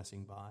as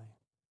passing by.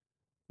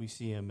 We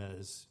see them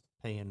as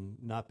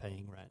not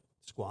paying rent,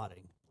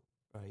 squatting,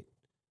 right?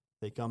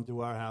 They come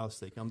to our house,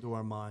 they come to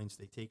our minds,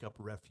 they take up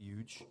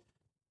refuge.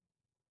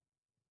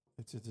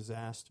 It's a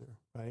disaster,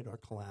 right? Our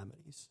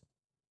calamities.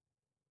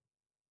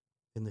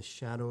 In the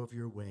shadow of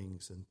your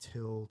wings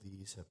until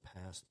these have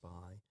passed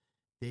by.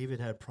 David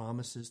had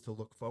promises to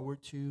look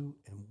forward to,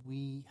 and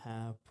we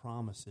have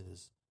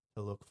promises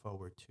to look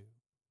forward to.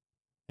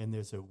 And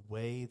there's a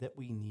way that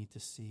we need to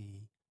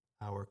see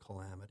our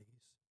calamities.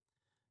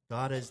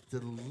 God has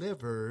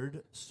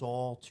delivered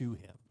Saul to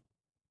him.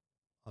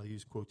 I'll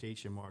use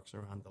quotation marks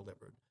around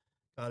delivered.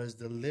 God has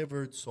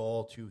delivered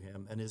Saul to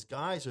him, and his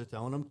guys are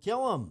telling him,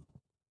 kill him.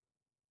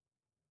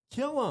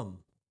 Kill him.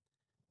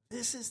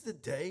 This is the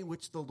day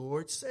which the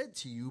Lord said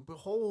to you,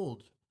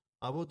 behold,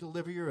 I will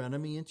deliver your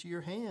enemy into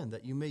your hand,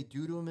 that you may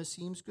do to him as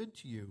seems good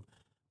to you.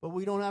 But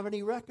we don't have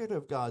any record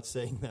of God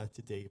saying that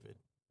to David.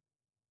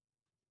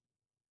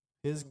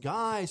 His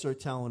guys are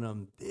telling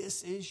him,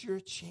 this is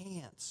your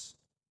chance.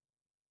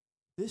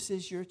 This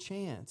is your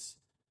chance.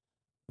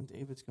 And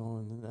David's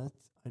going,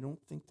 I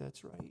don't think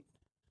that's right.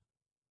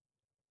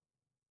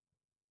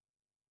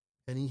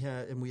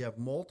 And we have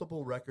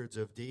multiple records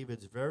of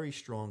David's very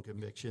strong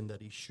conviction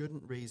that he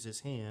shouldn't raise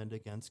his hand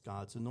against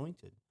God's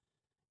anointed.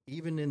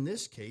 Even in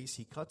this case,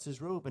 he cuts his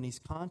robe and he's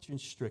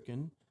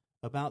conscience-stricken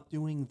about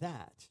doing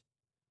that.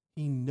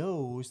 He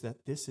knows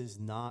that this is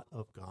not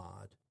of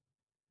God.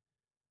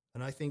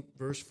 And I think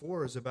verse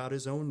 4 is about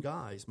his own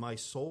guys. My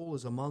soul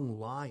is among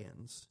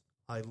lions.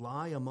 I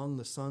lie among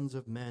the sons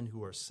of men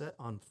who are set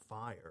on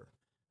fire,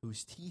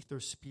 whose teeth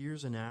are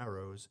spears and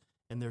arrows,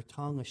 and their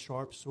tongue a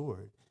sharp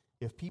sword.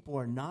 If people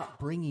are not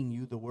bringing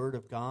you the word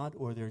of God,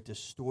 or they're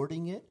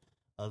distorting it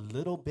a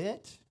little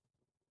bit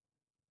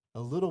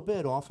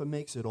often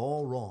makes it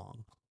all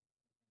wrong.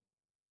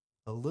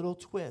 A little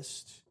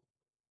twist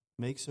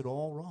makes it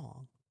all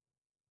wrong.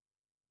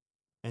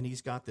 And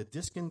he's got the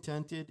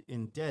discontented,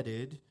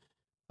 indebted,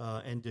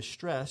 and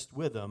distressed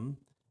with him.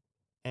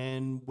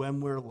 And when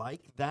we're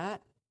like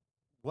that,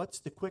 what's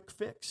the quick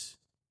fix?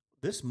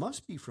 This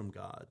must be from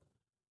God.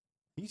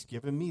 He's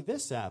given me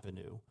this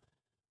avenue.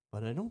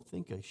 But I don't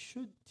think I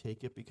should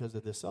take it because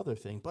of this other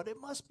thing. But it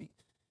must be.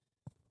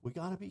 We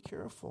got to be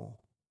careful.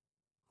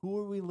 Who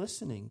are we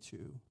listening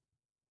to?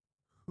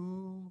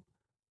 Who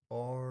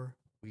are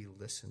we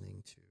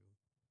listening to?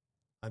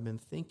 I've been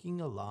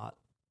thinking a lot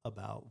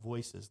about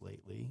voices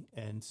lately.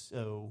 And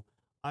so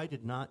I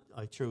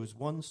chose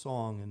one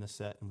song in the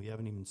set, and we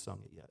haven't even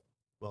sung it yet.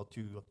 Well,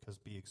 two, because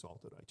Be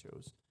Exalted I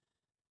chose.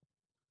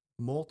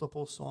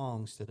 Multiple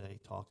songs today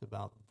talked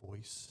about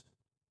voice.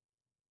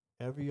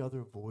 Every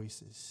other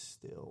voice is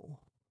still.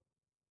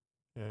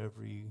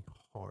 Every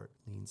heart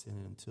leans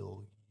in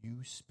until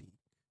you speak.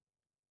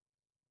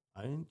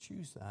 I didn't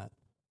choose that.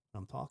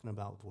 I'm talking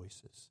about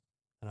voices.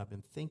 And I've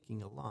been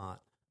thinking a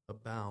lot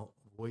about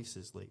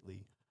voices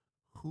lately.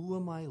 Who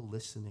am I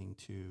listening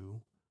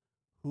to?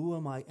 Who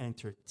am I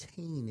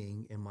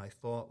entertaining in my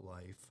thought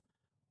life?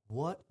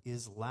 What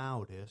is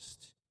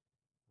loudest?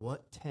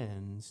 What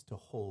tends to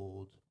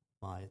hold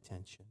my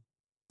attention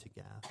to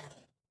Gath?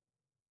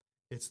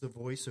 It's the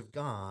voice of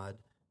God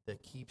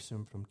that keeps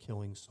him from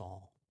killing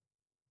Saul.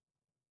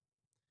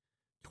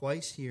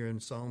 Twice here in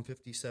Psalm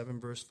 57,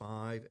 verse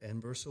 5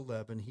 and verse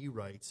 11, he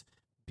writes,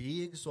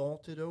 Be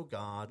exalted, O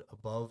God,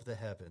 above the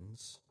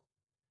heavens.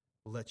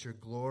 Let your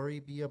glory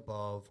be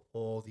above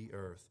all the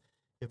earth.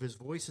 If his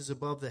voice is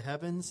above the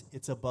heavens,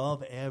 it's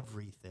above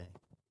everything.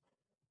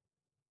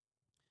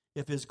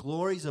 If his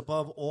glory is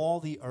above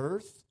all the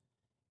earth,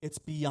 it's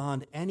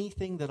beyond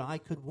anything that I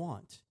could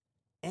want.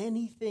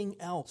 Anything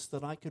else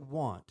that I could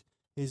want.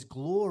 His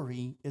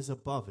glory is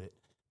above it.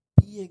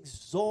 Be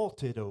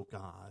exalted, O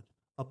God,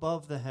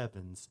 above the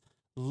heavens.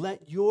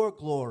 Let your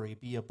glory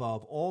be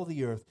above all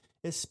the earth,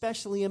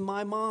 especially in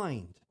my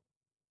mind,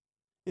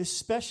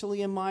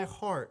 especially in my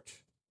heart.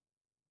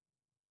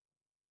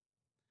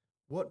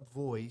 What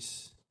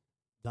voice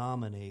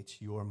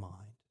dominates your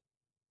mind?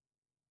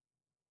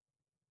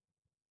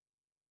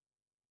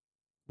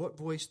 What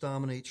voice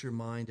dominates your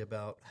mind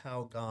about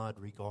how God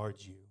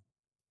regards you?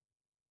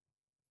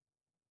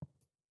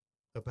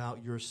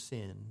 About your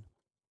sin?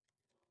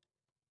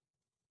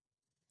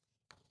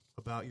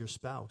 About your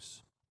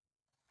spouse?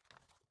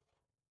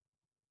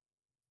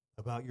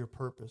 About your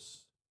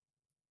purpose?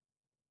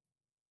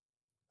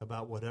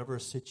 About whatever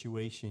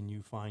situation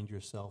you find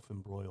yourself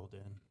embroiled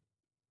in?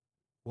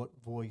 What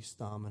voice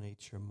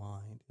dominates your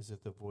mind? Is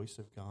it the voice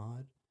of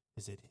God?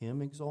 Is it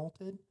him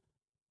exalted?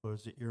 Or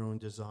is it your own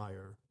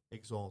desire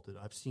exalted?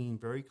 I've seen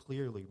very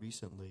clearly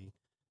recently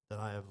that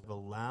I have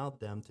allowed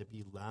them to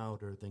be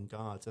louder than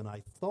God's. And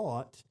I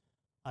thought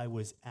I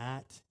was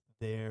at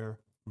their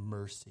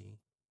mercy.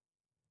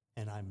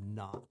 And I'm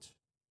not.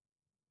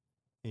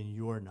 And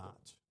you're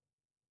not.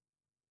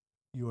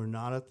 You are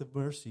not at the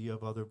mercy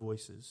of other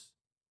voices.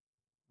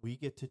 We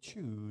get to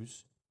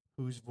choose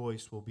whose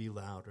voice will be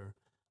louder.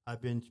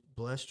 I've been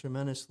blessed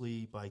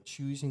tremendously by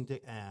choosing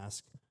to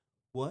ask,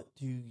 what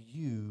do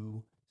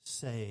you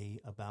say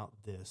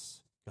about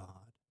this, God?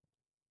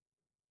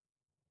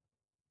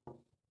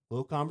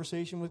 Little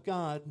conversation with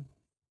God,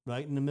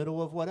 right in the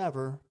middle of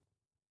whatever.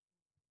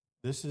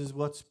 This is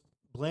what's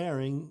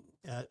blaring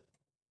at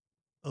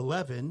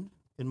 11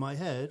 in my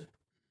head.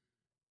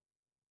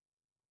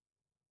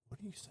 What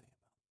do you say about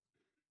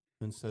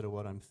it? Instead of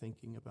what I'm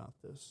thinking about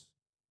this,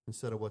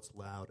 instead of what's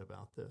loud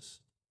about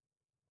this,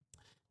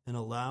 and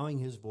allowing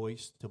his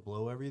voice to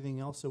blow everything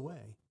else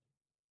away.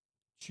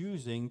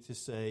 Choosing to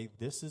say,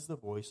 this is the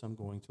voice I'm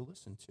going to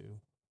listen to.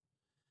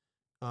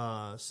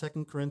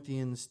 2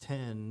 Corinthians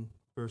 10,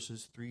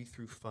 verses 3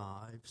 through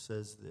 5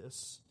 says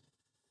this.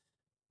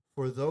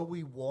 For though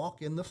we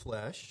walk in the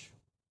flesh,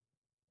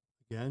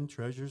 again,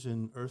 treasures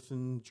in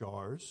earthen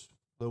jars,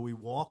 though we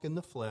walk in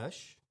the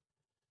flesh,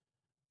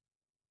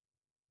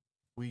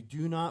 we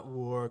do not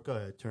war. Go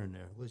ahead, turn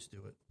there. Let's do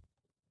it.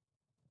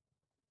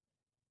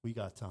 We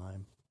got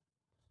time.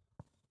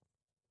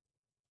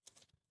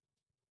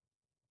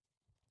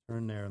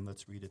 Turn there and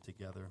let's read it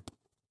together.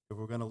 If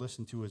we're going to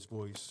listen to his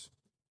voice,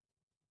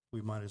 we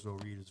might as well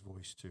read his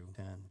voice too.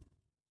 10.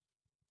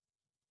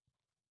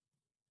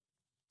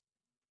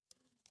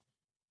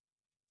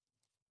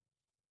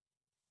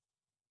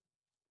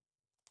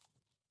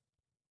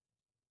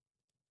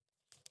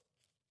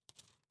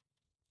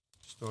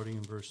 Starting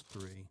in verse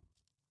 3.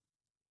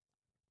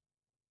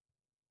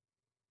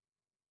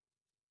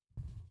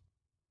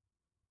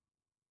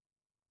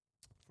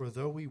 For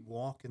though we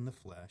walk in the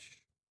flesh,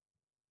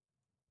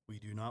 we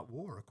do not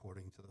war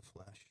according to the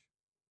flesh.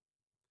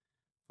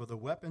 For the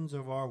weapons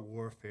of our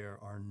warfare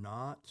are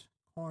not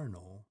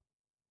carnal,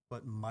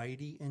 but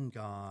mighty in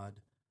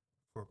God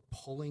for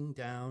pulling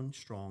down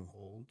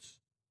strongholds,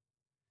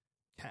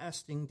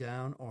 casting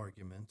down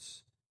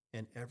arguments,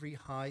 and every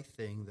high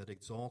thing that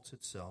exalts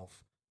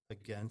itself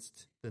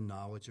against the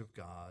knowledge of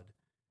God,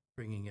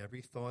 bringing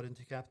every thought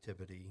into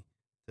captivity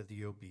to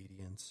the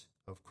obedience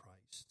of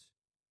Christ.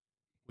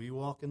 We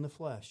walk in the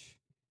flesh,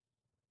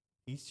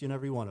 each and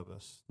every one of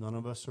us. None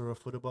of us are a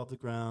foot above the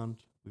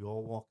ground. We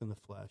all walk in the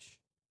flesh.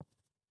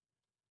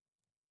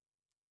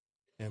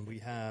 And we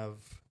have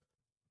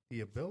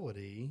the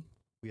ability,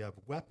 we have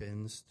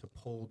weapons to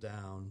pull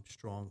down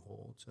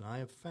strongholds. And I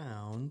have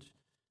found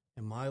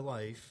in my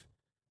life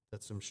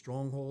that some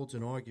strongholds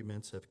and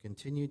arguments have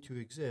continued to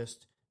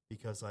exist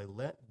because I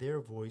let their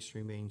voice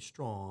remain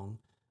strong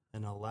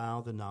and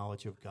allow the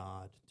knowledge of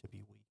God to be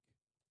weak.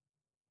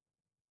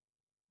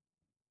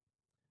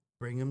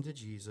 Bring them to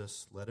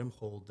Jesus, let him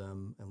hold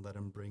them, and let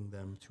him bring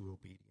them to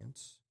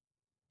obedience.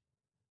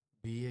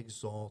 Be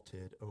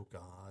exalted, O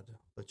God.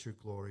 Let your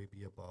glory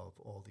be above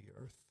all the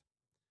earth.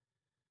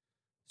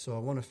 So I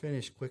want to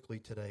finish quickly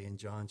today in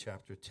John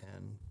chapter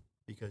 10,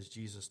 because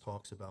Jesus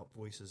talks about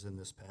voices in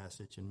this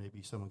passage, and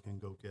maybe someone can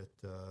go get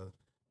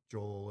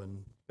Joel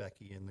and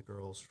Becky and the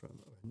girls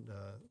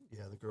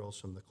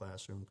from the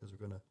classroom, because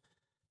we're going to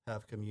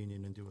have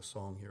communion and do a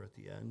song here at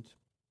the end.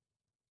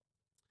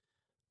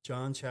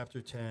 John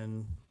chapter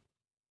 10,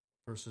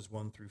 verses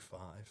 1 through 5.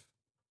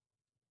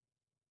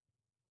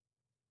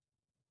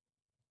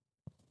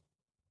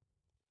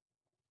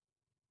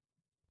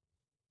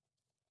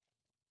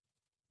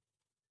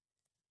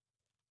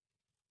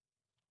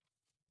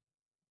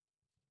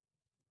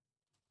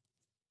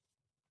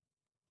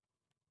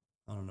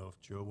 I don't know if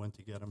Joe went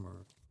to get him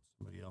or if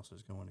somebody else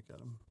is going to get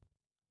him.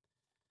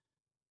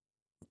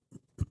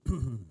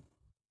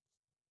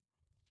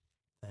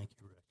 Thank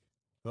you, Rick.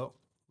 Well,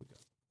 we got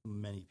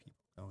many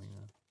people going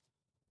on.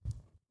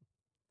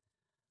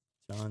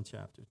 John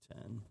chapter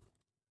 10.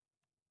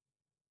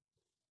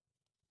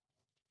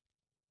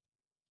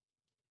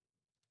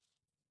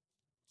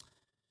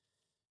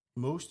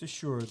 Most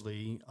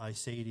assuredly, I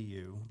say to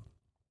you,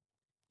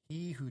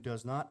 he who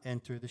does not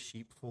enter the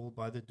sheepfold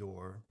by the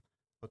door,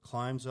 but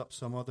climbs up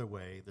some other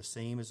way, the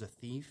same is a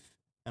thief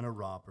and a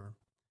robber.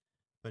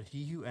 But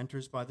he who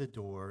enters by the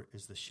door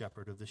is the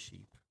shepherd of the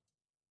sheep.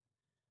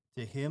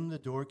 To him the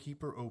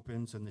doorkeeper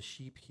opens, and the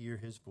sheep hear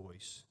his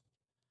voice.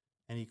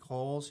 And he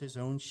calls his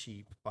own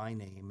sheep by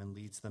name and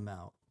leads them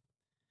out.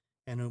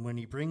 And when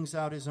he brings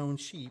out his own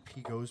sheep,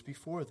 he goes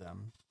before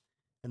them.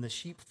 And the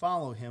sheep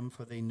follow him,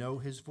 for they know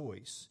his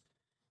voice.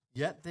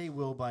 Yet they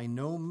will by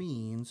no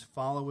means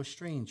follow a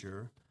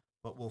stranger,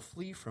 but will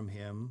flee from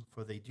him,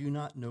 for they do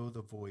not know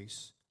the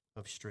voice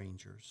of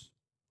strangers.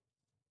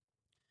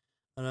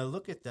 And I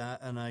look at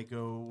that and I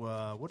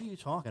go, what are you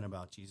talking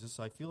about, Jesus?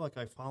 I feel like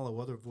I follow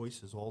other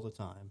voices all the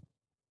time.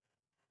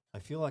 I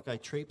feel like I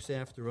traipse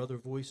after other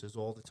voices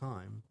all the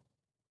time.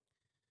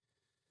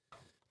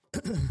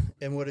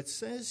 And what it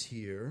says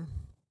here,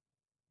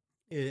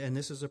 and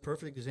this is a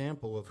perfect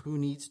example of who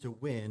needs to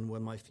win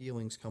when my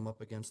feelings come up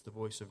against the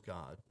voice of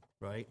God,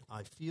 right?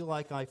 I feel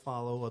like I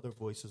follow other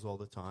voices all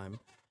the time.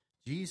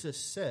 Jesus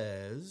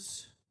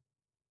says,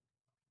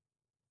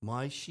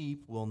 my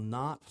sheep will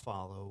not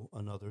follow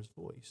another's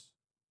voice.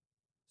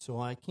 So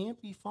I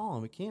can't be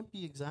following. It can't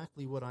be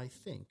exactly what I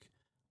think.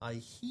 I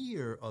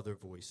hear other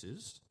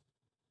voices,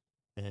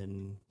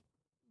 and,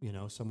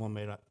 someone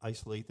may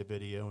isolate the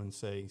video and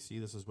say, see,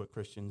 this is what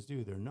Christians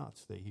do. They're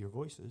nuts. They hear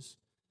voices.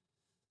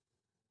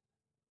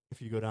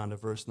 If you go down to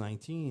verse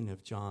 19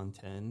 of John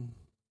 10,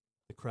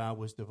 the crowd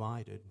was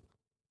divided,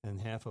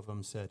 and half of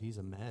them said, he's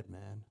a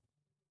madman.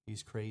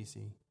 He's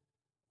crazy.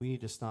 We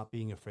need to stop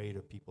being afraid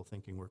of people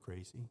thinking we're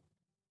crazy.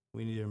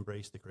 We need to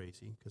embrace the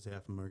crazy, because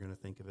half of them are going to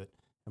think of it,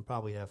 and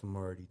probably half of them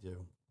already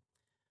do.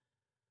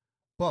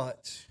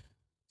 But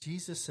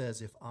Jesus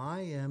says, if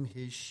I am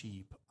his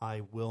sheep,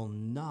 I will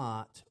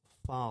not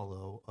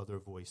follow other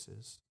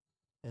voices.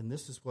 And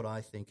this is what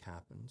I think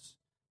happens.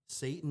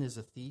 Satan is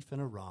a thief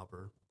and a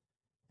robber,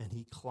 and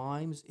he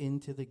climbs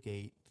into the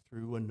gate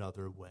through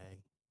another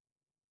way.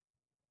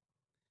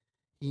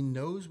 He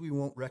knows we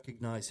won't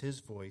recognize his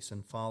voice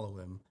and follow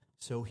him,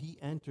 so he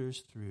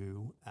enters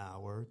through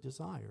our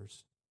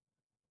desires,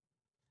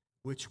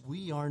 which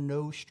we are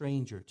no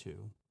stranger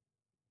to.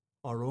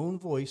 Our own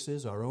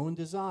voices, our own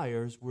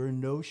desires, we're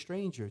no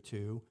stranger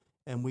to,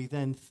 and we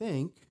then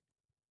think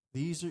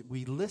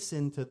we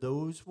listen to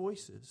those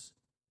voices.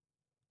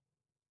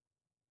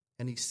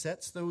 And he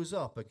sets those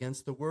up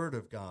against the word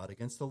of God,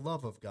 against the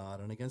love of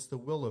God, and against the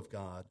will of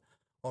God.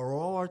 Are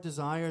all our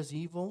desires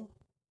evil?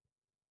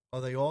 Are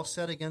they all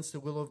set against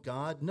the will of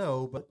God?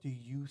 No, but what do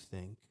you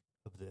think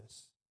of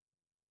this?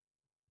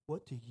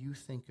 What do you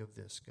think of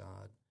this,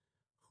 God?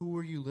 Who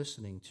are you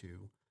listening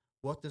to?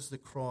 What does the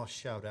cross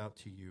shout out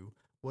to you?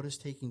 What is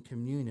taking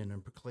communion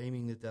and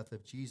proclaiming the death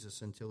of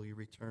Jesus until he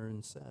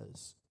returns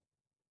says?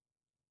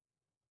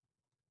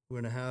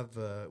 We're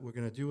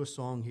going to do a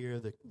song here.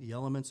 The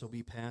elements will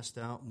be passed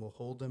out, and we'll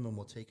hold them and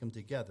we'll take them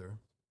together.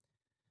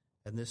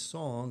 And this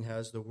song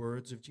has the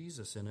words of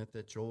Jesus in it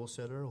that Joel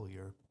said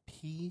earlier.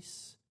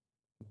 Peace,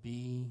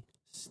 be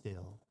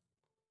still.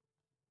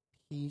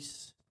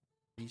 Peace,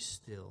 be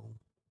still.